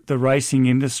is the racing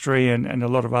industry and a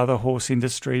lot of other horse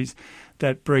industries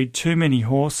that breed too many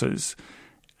horses,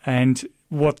 and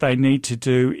what they need to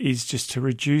do is just to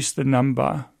reduce the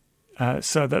number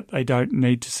so that they don't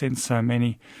need to send so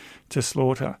many to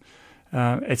slaughter.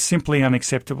 It's simply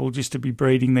unacceptable just to be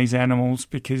breeding these animals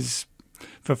because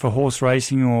for horse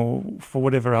racing or for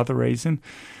whatever other reason.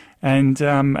 And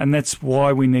that's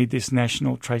why we need this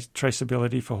national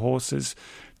traceability for horses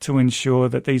to ensure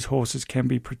that these horses can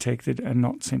be protected and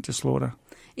not sent to slaughter.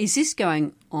 Is this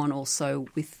going on also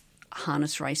with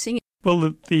harness racing?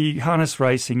 Well, the harness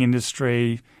racing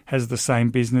industry has the same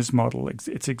business model.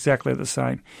 It's exactly the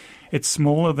same. It's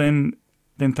smaller than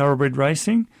thoroughbred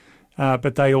racing,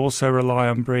 but they also rely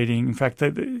on breeding. In fact,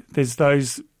 there's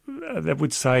those that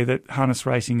would say that harness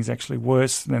racing is actually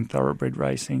worse than thoroughbred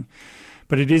racing.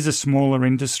 But it is a smaller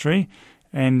industry,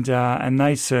 and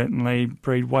they certainly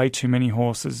breed way too many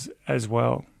horses as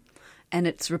well. And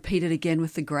it's repeated again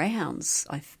with the greyhounds,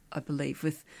 I believe,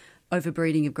 with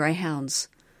overbreeding of greyhounds.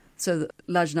 So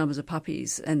large numbers of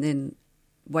puppies and then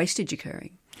wastage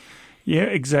occurring. Yeah,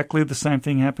 exactly the same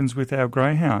thing happens with our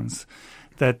greyhounds.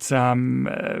 That,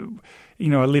 a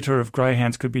litter of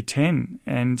greyhounds could be 10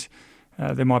 and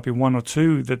there might be 1 or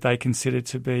 2 that they consider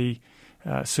to be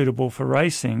suitable for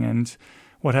racing. And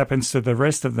what happens to the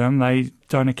rest of them, they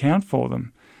don't account for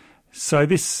them. So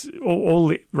all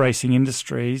the racing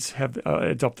industries have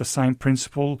adopt the same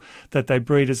principle that they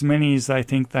breed as many as they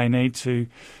think they need to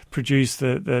produce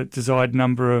the desired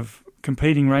number of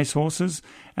competing racehorses,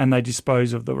 and they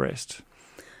dispose of the rest.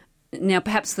 Now,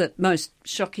 perhaps the most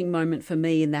shocking moment for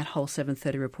me in that whole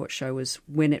 7:30 report show was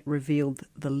when it revealed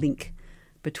the link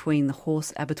between the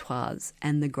horse abattoirs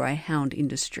and the greyhound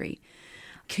industry.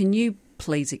 Can you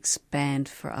please expand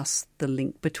for us the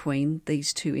link between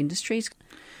these two industries?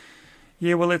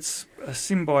 Yeah, well, it's a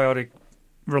symbiotic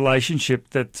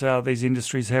relationship that these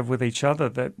industries have with each other,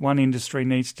 that one industry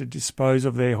needs to dispose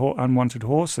of their unwanted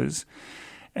horses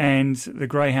and the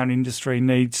greyhound industry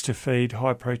needs to feed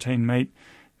high-protein meat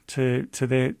to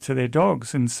their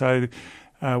dogs. And so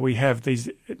we have these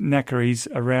knackeries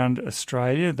around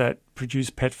Australia that produce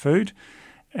pet food,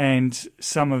 and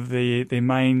some of their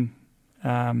main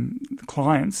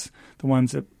clients, the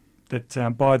ones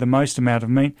that buy the most amount of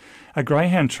meat, are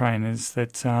greyhound trainers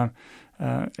that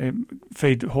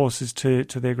feed horses to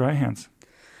their greyhounds.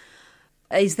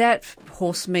 Is that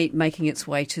horse meat making its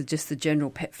way to just the general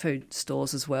pet food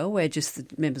stores as well, where just the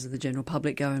members of the general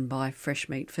public go and buy fresh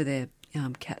meat for their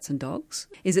cats and dogs?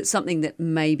 Is it something that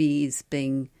maybe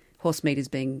horse meat is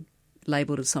being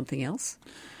labelled as something else?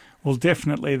 Well,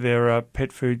 definitely there are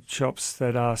pet food shops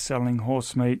that are selling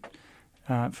horse meat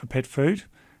for pet food.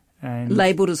 And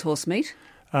labelled as horse meat?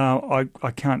 I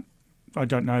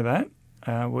don't know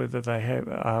that, whether they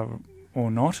have or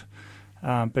not.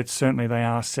 But certainly they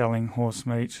are selling horse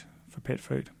meat for pet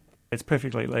food. It's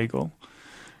perfectly legal.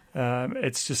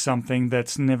 It's just something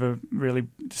that's never really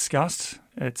discussed.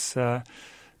 It's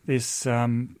this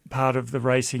part of the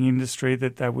racing industry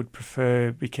that they would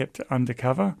prefer be kept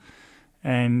undercover,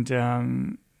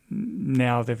 and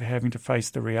now they're having to face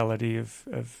the reality of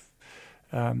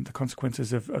the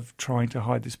consequences of trying to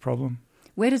hide this problem.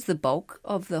 Where does the bulk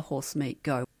of the horse meat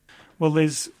go? Well,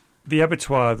 there's the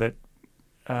abattoir that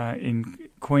in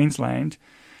Queensland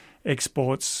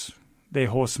exports their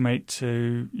horse meat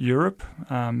to Europe,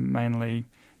 mainly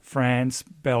France,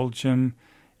 Belgium,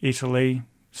 Italy,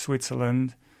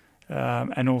 Switzerland,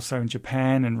 and also in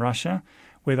Japan and Russia,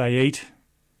 where they eat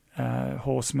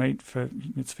horse meat for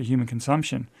human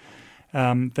consumption.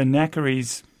 The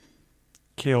knackeries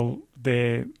kill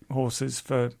their horses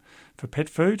for pet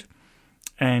food,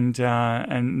 and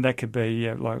that could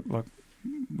be like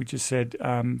we just said,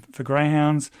 for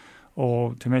greyhounds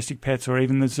or domestic pets, or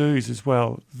even the zoos as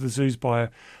well. The zoos buy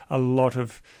a lot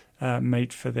of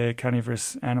meat for their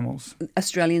carnivorous animals.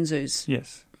 Australian zoos?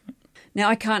 Yes. Now,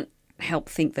 I can't help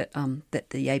think that that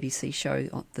the ABC show,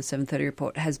 the 7:30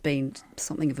 report, has been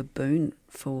something of a boon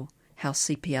for how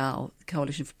CPR, or the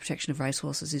Coalition for Protection of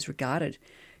Racehorses, is regarded.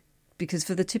 Because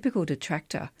for the typical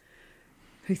detractor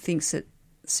who thinks that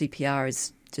CPR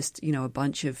is just, a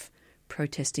bunch of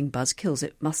protesting buzzkills,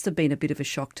 it must have been a bit of a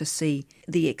shock to see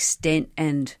the extent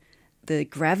and the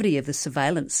gravity of the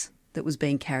surveillance that was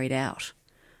being carried out,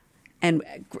 and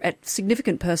at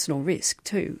significant personal risk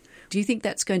too. Do you think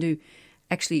that's going to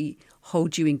actually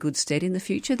hold you in good stead in the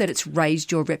future, that it's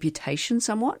raised your reputation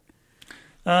somewhat?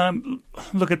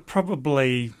 Look, it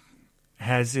probably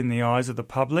has in the eyes of the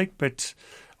public, but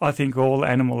I think all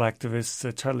animal activists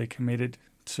are totally committed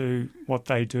to what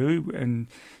they do, and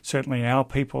certainly our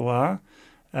people are,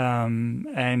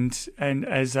 and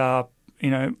as are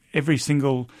every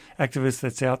single activist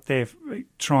that's out there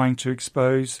trying to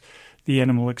expose the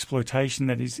animal exploitation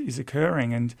that is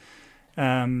occurring.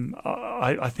 And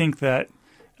I think that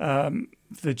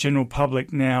the general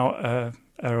public now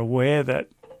are aware that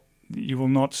you will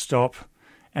not stop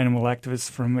animal activists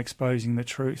from exposing the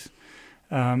truth.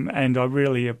 And I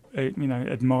really,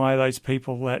 admire those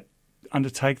people that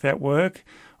undertake that work,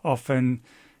 often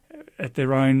at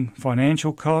their own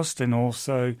financial cost and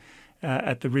also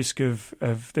at the risk of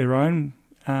their own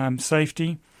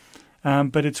safety.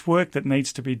 But it's work that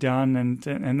needs to be done,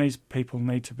 and these people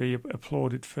need to be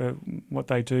applauded for what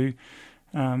they do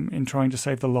in trying to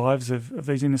save the lives of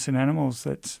these innocent animals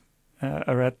that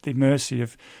are at the mercy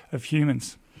of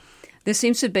humans. There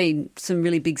seems to have been some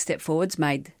really big step forwards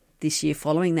made this year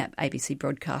following that ABC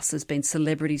broadcast. There's been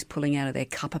celebrities pulling out of their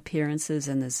cup appearances,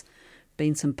 and there's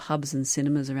been some pubs and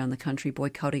cinemas around the country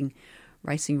boycotting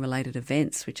racing-related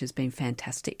events, which has been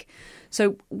fantastic.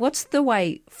 So what's the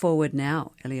way forward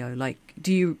now, Elio? Like,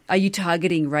 are you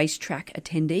targeting racetrack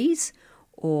attendees,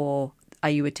 or are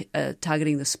you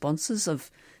targeting the sponsors of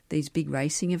these big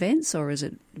racing events, or is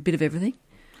it a bit of everything?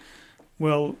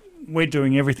 Well, we're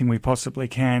doing everything we possibly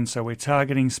can. So we're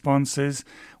targeting sponsors,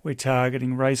 we're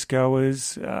targeting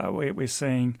racegoers. We're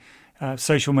seeing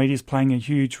social media is playing a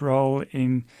huge role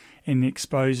in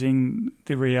exposing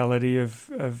the reality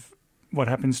of what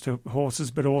happens to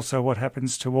horses, but also what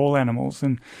happens to all animals.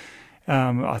 And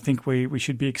I think we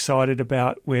should be excited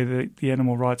about where the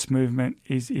animal rights movement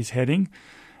is heading.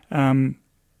 But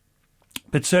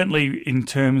certainly in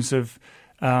terms of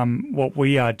what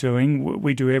we are doing,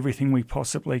 we do everything we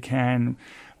possibly can.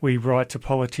 We write to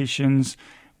politicians.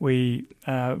 We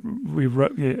target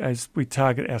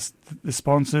the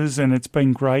sponsors, and it's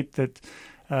been great that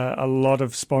a lot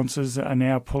of sponsors are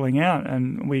now pulling out,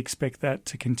 and we expect that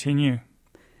to continue.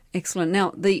 Excellent.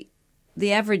 Now, the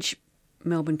average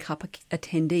Melbourne Cup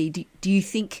attendee, do you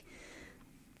think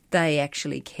they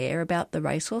actually care about the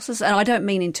racehorses? And I don't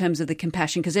mean in terms of the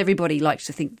compassion, because everybody likes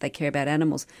to think that they care about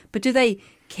animals, but do they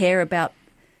care about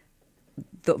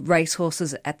the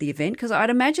racehorses at the event? Because I'd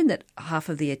imagine that half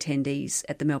of the attendees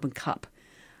at the Melbourne Cup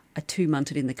are too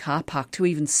munted in the car park to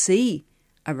even see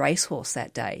a racehorse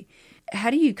that day. How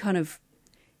do you kind of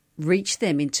reach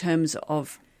them in terms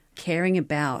of caring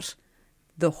about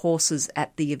the horses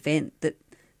at the event that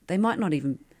they might not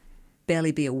even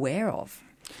barely be aware of?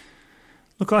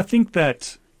 Look, I think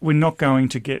that we're not going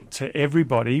to get to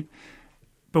everybody,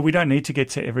 but we don't need to get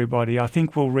to everybody. I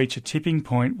think we'll reach a tipping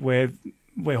point where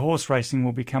horse racing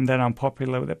will become that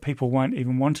unpopular that people won't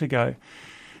even want to go.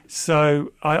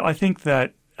 So I think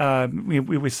that we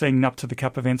were seeing up to the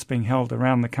Cup events being held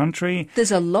around the country.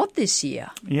 There's a lot this year.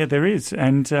 Yeah, there is.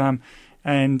 And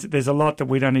there's a lot that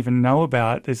we don't even know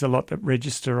about. There's a lot that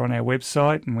register on our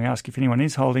website, and we ask if anyone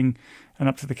is holding an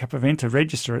Up to the Cup event to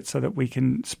register it so that we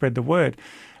can spread the word.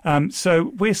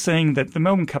 So we're seeing that the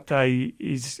Melbourne Cup Day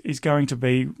is going to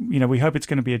be, we hope it's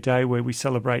going to be a day where we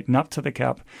celebrate an Up to the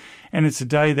Cup, and it's a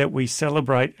day that we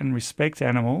celebrate and respect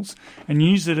animals and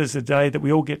use it as a day that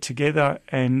we all get together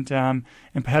and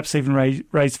perhaps even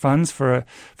raise funds for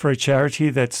a charity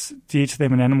that's dear to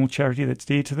them, an animal charity that's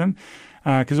dear to them,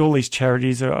 because all these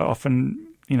charities are often,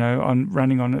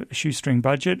 running on a shoestring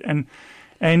budget. And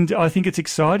I think it's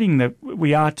exciting that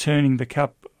we are turning the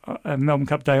Cup, Melbourne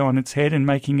Cup Day on its head and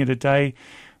making it a day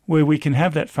where we can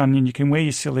have that fun, and you can wear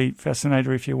your silly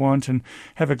fascinator if you want and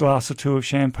have a glass or two of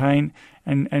champagne,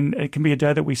 and it can be a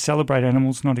day that we celebrate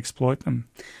animals, not exploit them.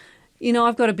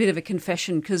 I've got a bit of a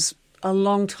confession, because a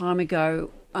long time ago,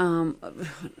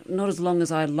 not as long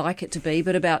as I'd like it to be,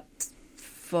 but about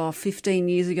 15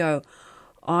 years ago,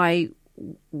 I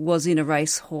was in a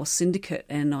racehorse syndicate,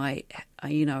 and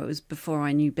it was before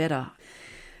I knew better.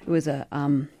 It was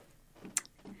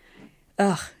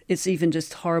it's even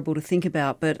just horrible to think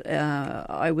about, but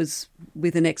I was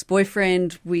with an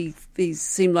ex-boyfriend. He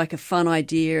seemed like a fun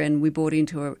idea, and we bought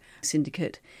into a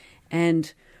syndicate.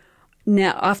 And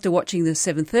now, after watching the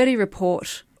 7:30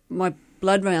 report, my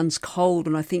blood runs cold,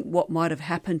 and I think what might have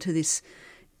happened to this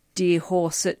dear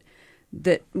horse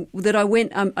that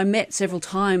I met several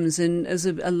times, and as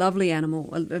a lovely animal,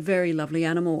 a very lovely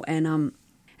animal, and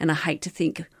I hate to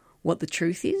think what the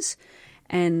truth is,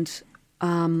 and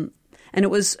it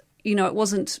was, it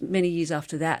wasn't many years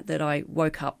after that I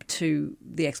woke up to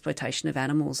the exploitation of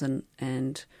animals,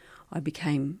 and I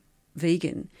became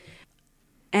vegan.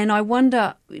 And I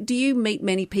wonder, do you meet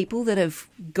many people that have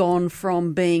gone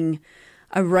from being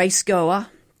a race goer,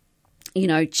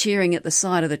 cheering at the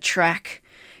side of the track,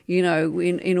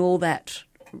 in all that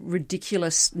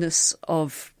ridiculousness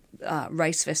of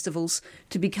race festivals,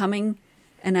 to becoming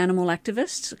an animal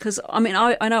activist? Because,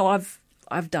 I know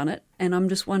I've done it, and I'm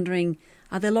just wondering,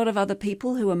 are there a lot of other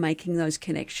people who are making those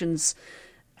connections?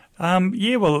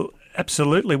 Yeah, well,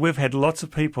 absolutely. We've had lots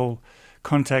of people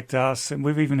contact us, and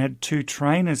we've even had 2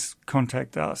 trainers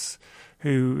contact us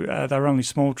they were only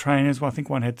small trainers. Well, I think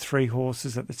one had 3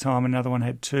 horses at the time, another one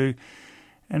had 2.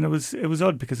 And it was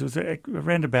odd because it was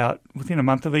around about within a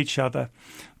month of each other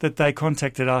that they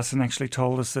contacted us and actually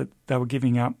told us that they were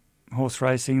giving up horse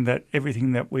racing, that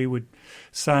everything that we were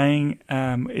saying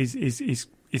is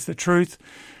the truth.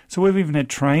 So we've even had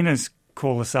trainers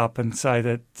call us up and say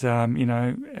that,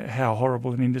 how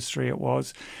horrible an industry it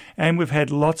was. And we've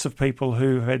had lots of people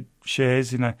who had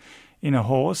shares in a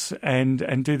horse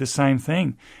and do the same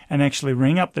thing and actually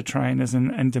ring up the trainers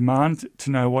and demand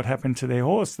to know what happened to their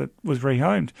horse that was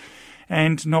rehomed.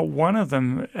 And not one of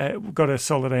them got a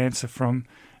solid answer from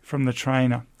the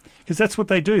trainer. Because that's what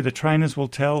they do. The trainers will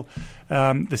tell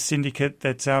the syndicate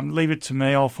that leave it to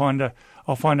me. I'll find a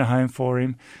home for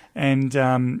him, and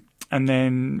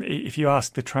then if you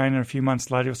ask the trainer a few months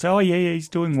later, he'll say, "Oh yeah, he's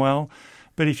doing well."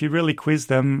 But if you really quiz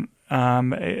them,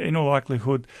 in all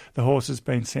likelihood, the horse has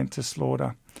been sent to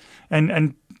slaughter,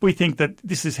 and we think that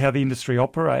this is how the industry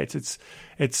operates.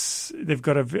 They've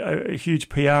got a huge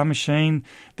PR machine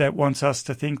that wants us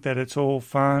to think that it's all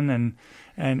fun and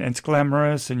it's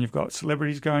glamorous, and you've got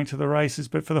celebrities going to the races,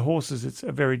 but for the horses, it's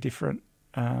a very different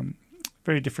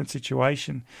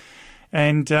situation,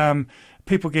 and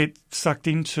people get sucked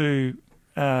into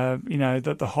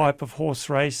the hype of horse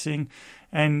racing,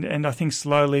 and I think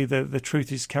slowly the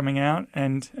truth is coming out,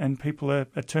 and people are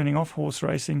turning off horse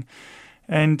racing,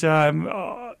 and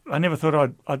I never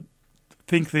thought I'd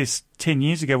think this 10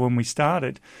 years ago when we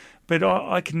started, but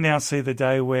I can now see the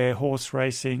day where horse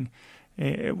racing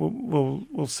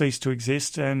will cease to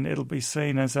exist, and it'll be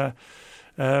seen as a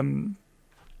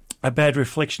bad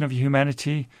reflection of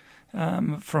humanity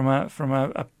from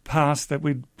a past that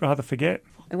we'd rather forget.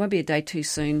 It won't be a day too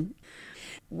soon.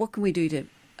 What can we do to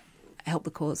help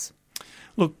the cause?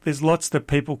 Look, there's lots that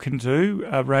people can do,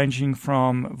 ranging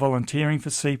from volunteering for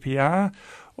CPR,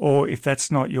 or if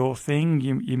that's not your thing,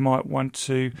 you might want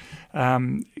to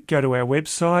go to our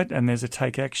website, and there's a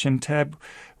Take Action tab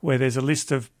where there's a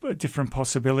list of different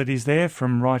possibilities there,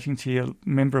 from writing to your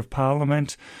Member of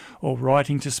Parliament or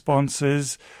writing to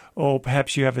sponsors, or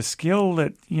perhaps you have a skill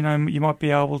that, you might be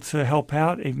able to help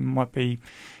out. It might be,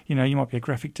 you might be a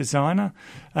graphic designer.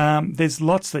 There's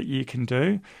lots that you can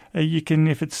do. You can,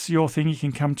 if it's your thing, you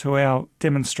can come to our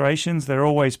demonstrations. They're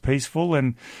always peaceful,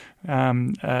 and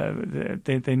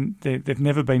they've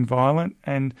never been violent.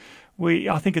 And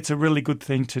I think it's a really good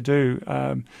thing to do.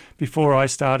 Before I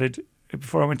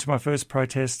went to my first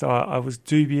protest, I was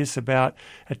dubious about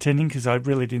attending because I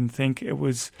really didn't think it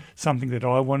was something that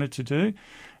I wanted to do.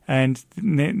 And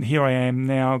here I am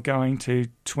now going to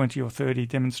 20 or 30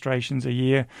 demonstrations a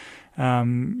year,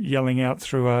 yelling out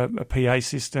through a PA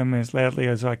system as loudly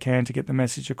as I can to get the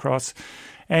message across.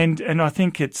 And I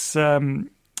think it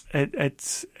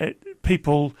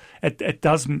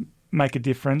does make a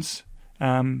difference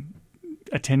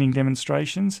attending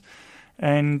demonstrations.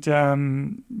 And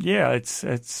it's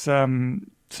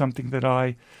something that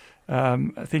I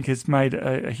think has made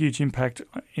a huge impact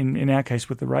in our case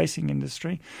with the racing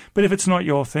industry. But if it's not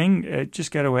your thing,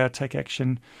 just go to our Take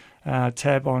Action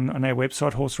tab on our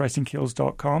website,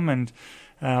 horseracingkills.com, and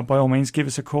by all means give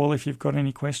us a call if you've got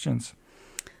any questions.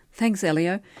 Thanks,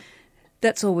 Elio.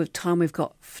 That's all the time we've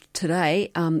got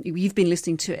today. You've been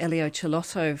listening to Elio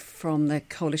Cellotto from the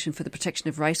Coalition for the Protection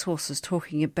of Racehorses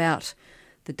talking about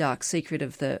the dark secret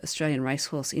of the Australian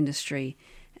racehorse industry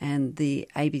and the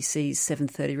ABC's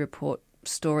 7:30 report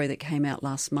story that came out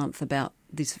last month about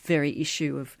this very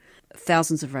issue of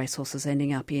thousands of racehorses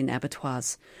ending up in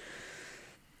abattoirs.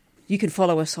 You can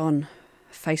follow us on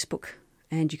Facebook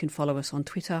and you can follow us on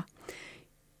Twitter.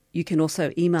 You can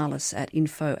also email us at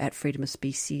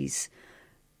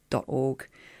info@freedomofspecies.org.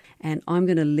 And I'm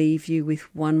going to leave you with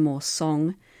one more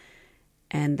song,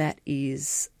 and that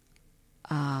is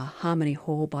Harmony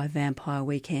Hall by Vampire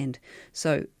Weekend.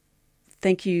 So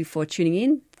thank you for tuning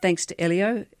in. Thanks to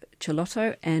Elio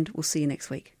Cellotto, and we'll see you next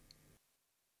week.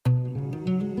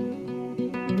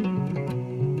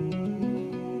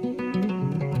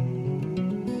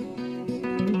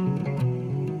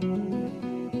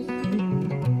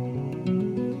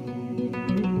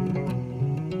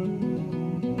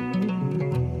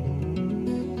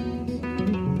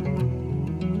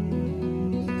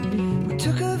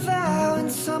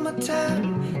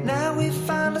 Summertime, now we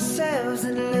find ourselves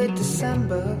in late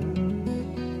December.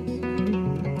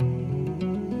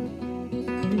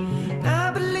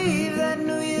 I believe that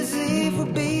New Year's Eve will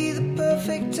be the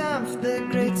perfect time for the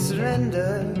great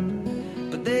surrender,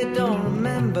 but they don't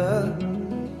remember.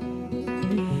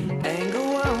 Anger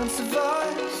wants a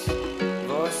voice,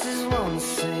 voices want to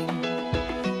sing,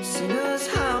 singers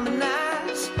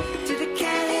harmonize till they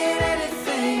can't hear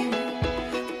anything.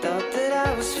 Thought that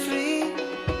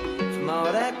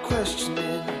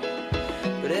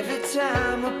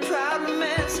a problem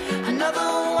ends, another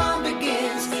one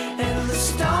begins. And the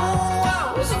stone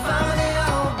walls of harmony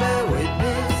all bear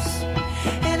witness.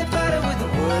 Anybody with a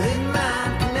word in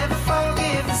mind can never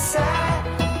forgive the sight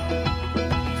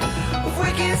of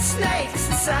wicked snakes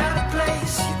inside a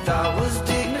place you thought was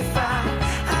dignified.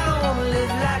 I don't want to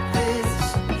live like this,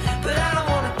 but I don't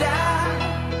want to die.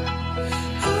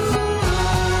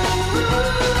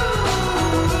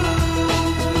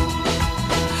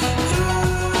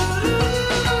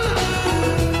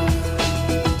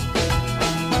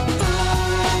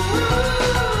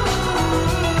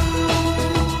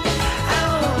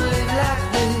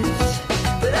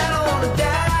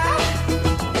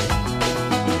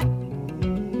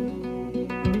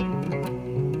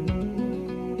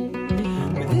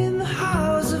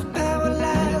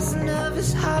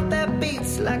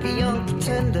 Like a young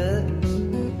pretender.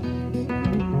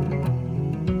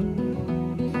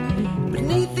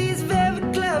 Beneath these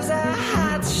velvet gloves I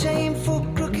hide the shameful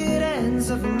crooked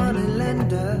ends of a money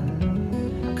lender.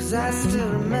 'Cause I still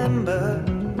remember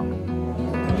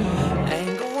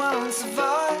anger wants a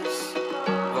voice,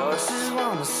 voices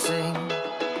wanna sing,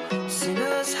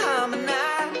 singers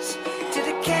harmonize till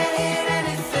they can't hear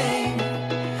anything. I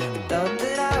thought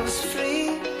that I was free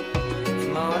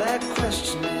from all that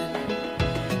questioning,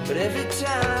 but every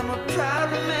time a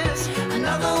problem ends,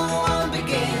 another one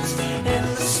begins. And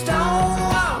the stone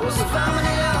walls of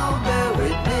harmony all bear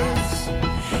witness.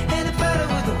 Anybody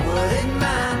with a word in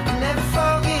mind can never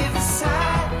forgive the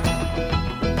sight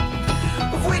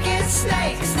of wicked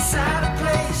snakes inside a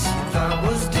place you thought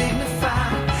was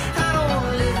dignified. I don't want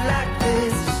to live like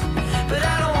this, but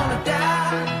I don't want to die.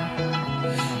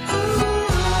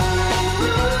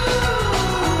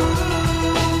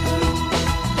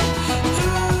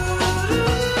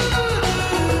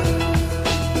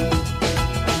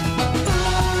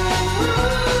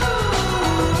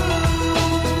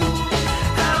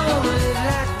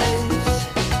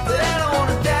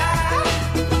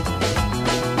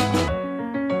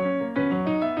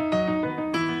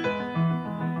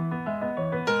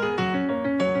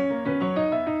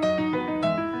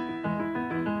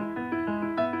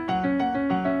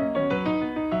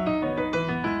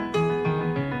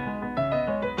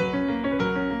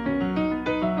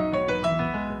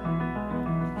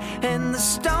 And the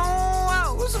stone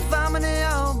walls of harmony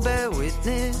all bear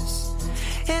witness.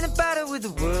 Anybody with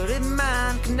a word in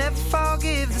mind can never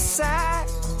forgive the sight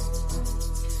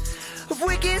of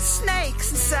wicked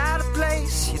snakes inside a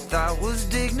place you thought was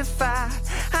dignified.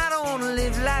 I don't want to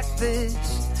live like this,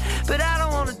 but I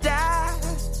don't want to die.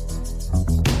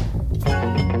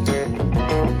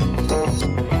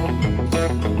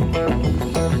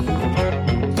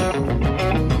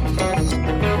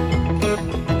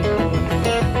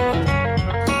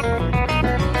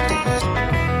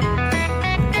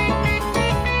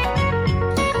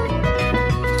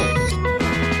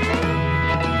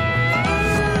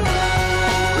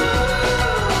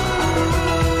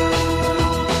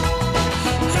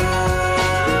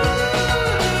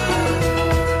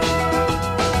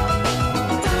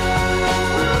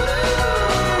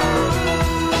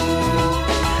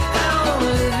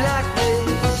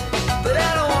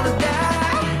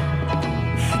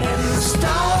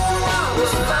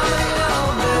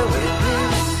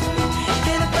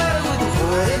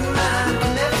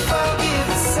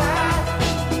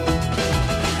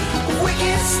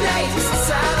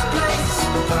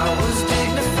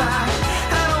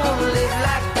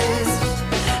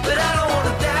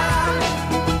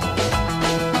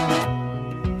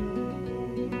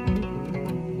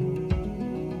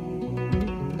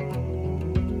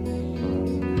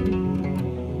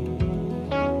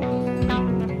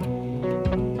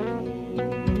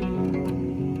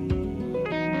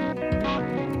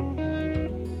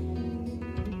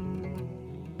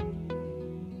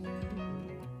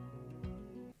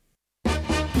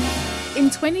 In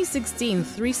 2016,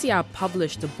 3CR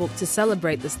published a book to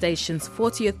celebrate the station's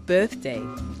 40th birthday.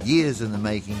 Years in the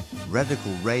making,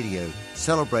 Radical Radio,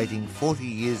 celebrating 40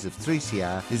 years of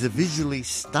 3CR, is a visually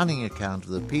stunning account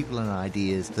of the people and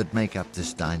ideas that make up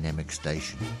this dynamic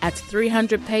station. At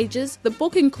 300 pages, the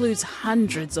book includes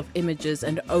hundreds of images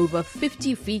and over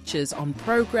 50 features on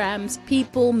programs,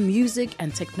 people, music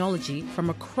and technology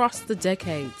from across the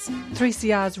decades.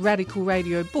 3CR's Radical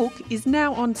Radio book is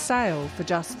now on sale for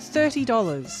just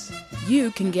 $30.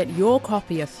 You can get your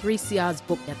copy of 3CR's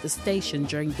book at the station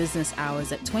during business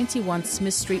hours at 21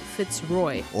 Smith Street,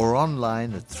 Fitzroy. Or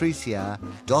online at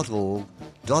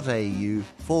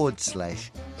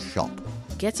 3cr.org.au/shop.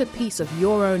 Get a piece of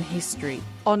your own history.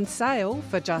 On sale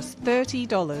for just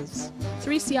 $30.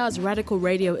 3CR's Radical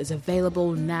Radio is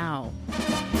available now.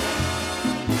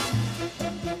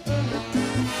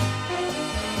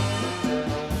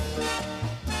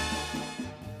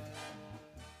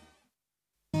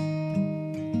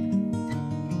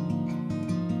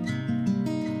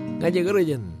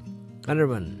 Ngajagurijan,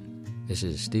 Gunnerman. This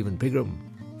is Stephen Pigram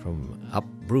from up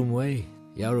Broomway,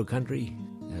 Yawuru Country,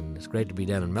 and it's great to be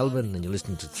down in Melbourne, and you're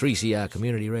listening to 3CR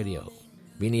Community Radio.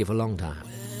 Been here for a long time.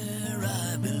 Where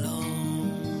I belong.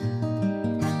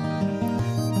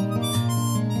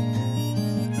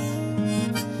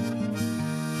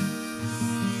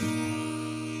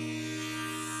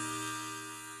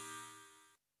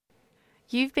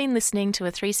 You've been listening to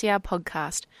a 3CR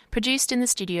podcast produced in the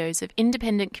studios of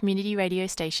independent community radio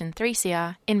station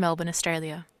 3CR in Melbourne,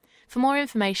 Australia. For more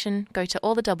information, go to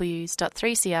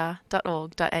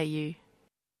allthews.3cr.org.au.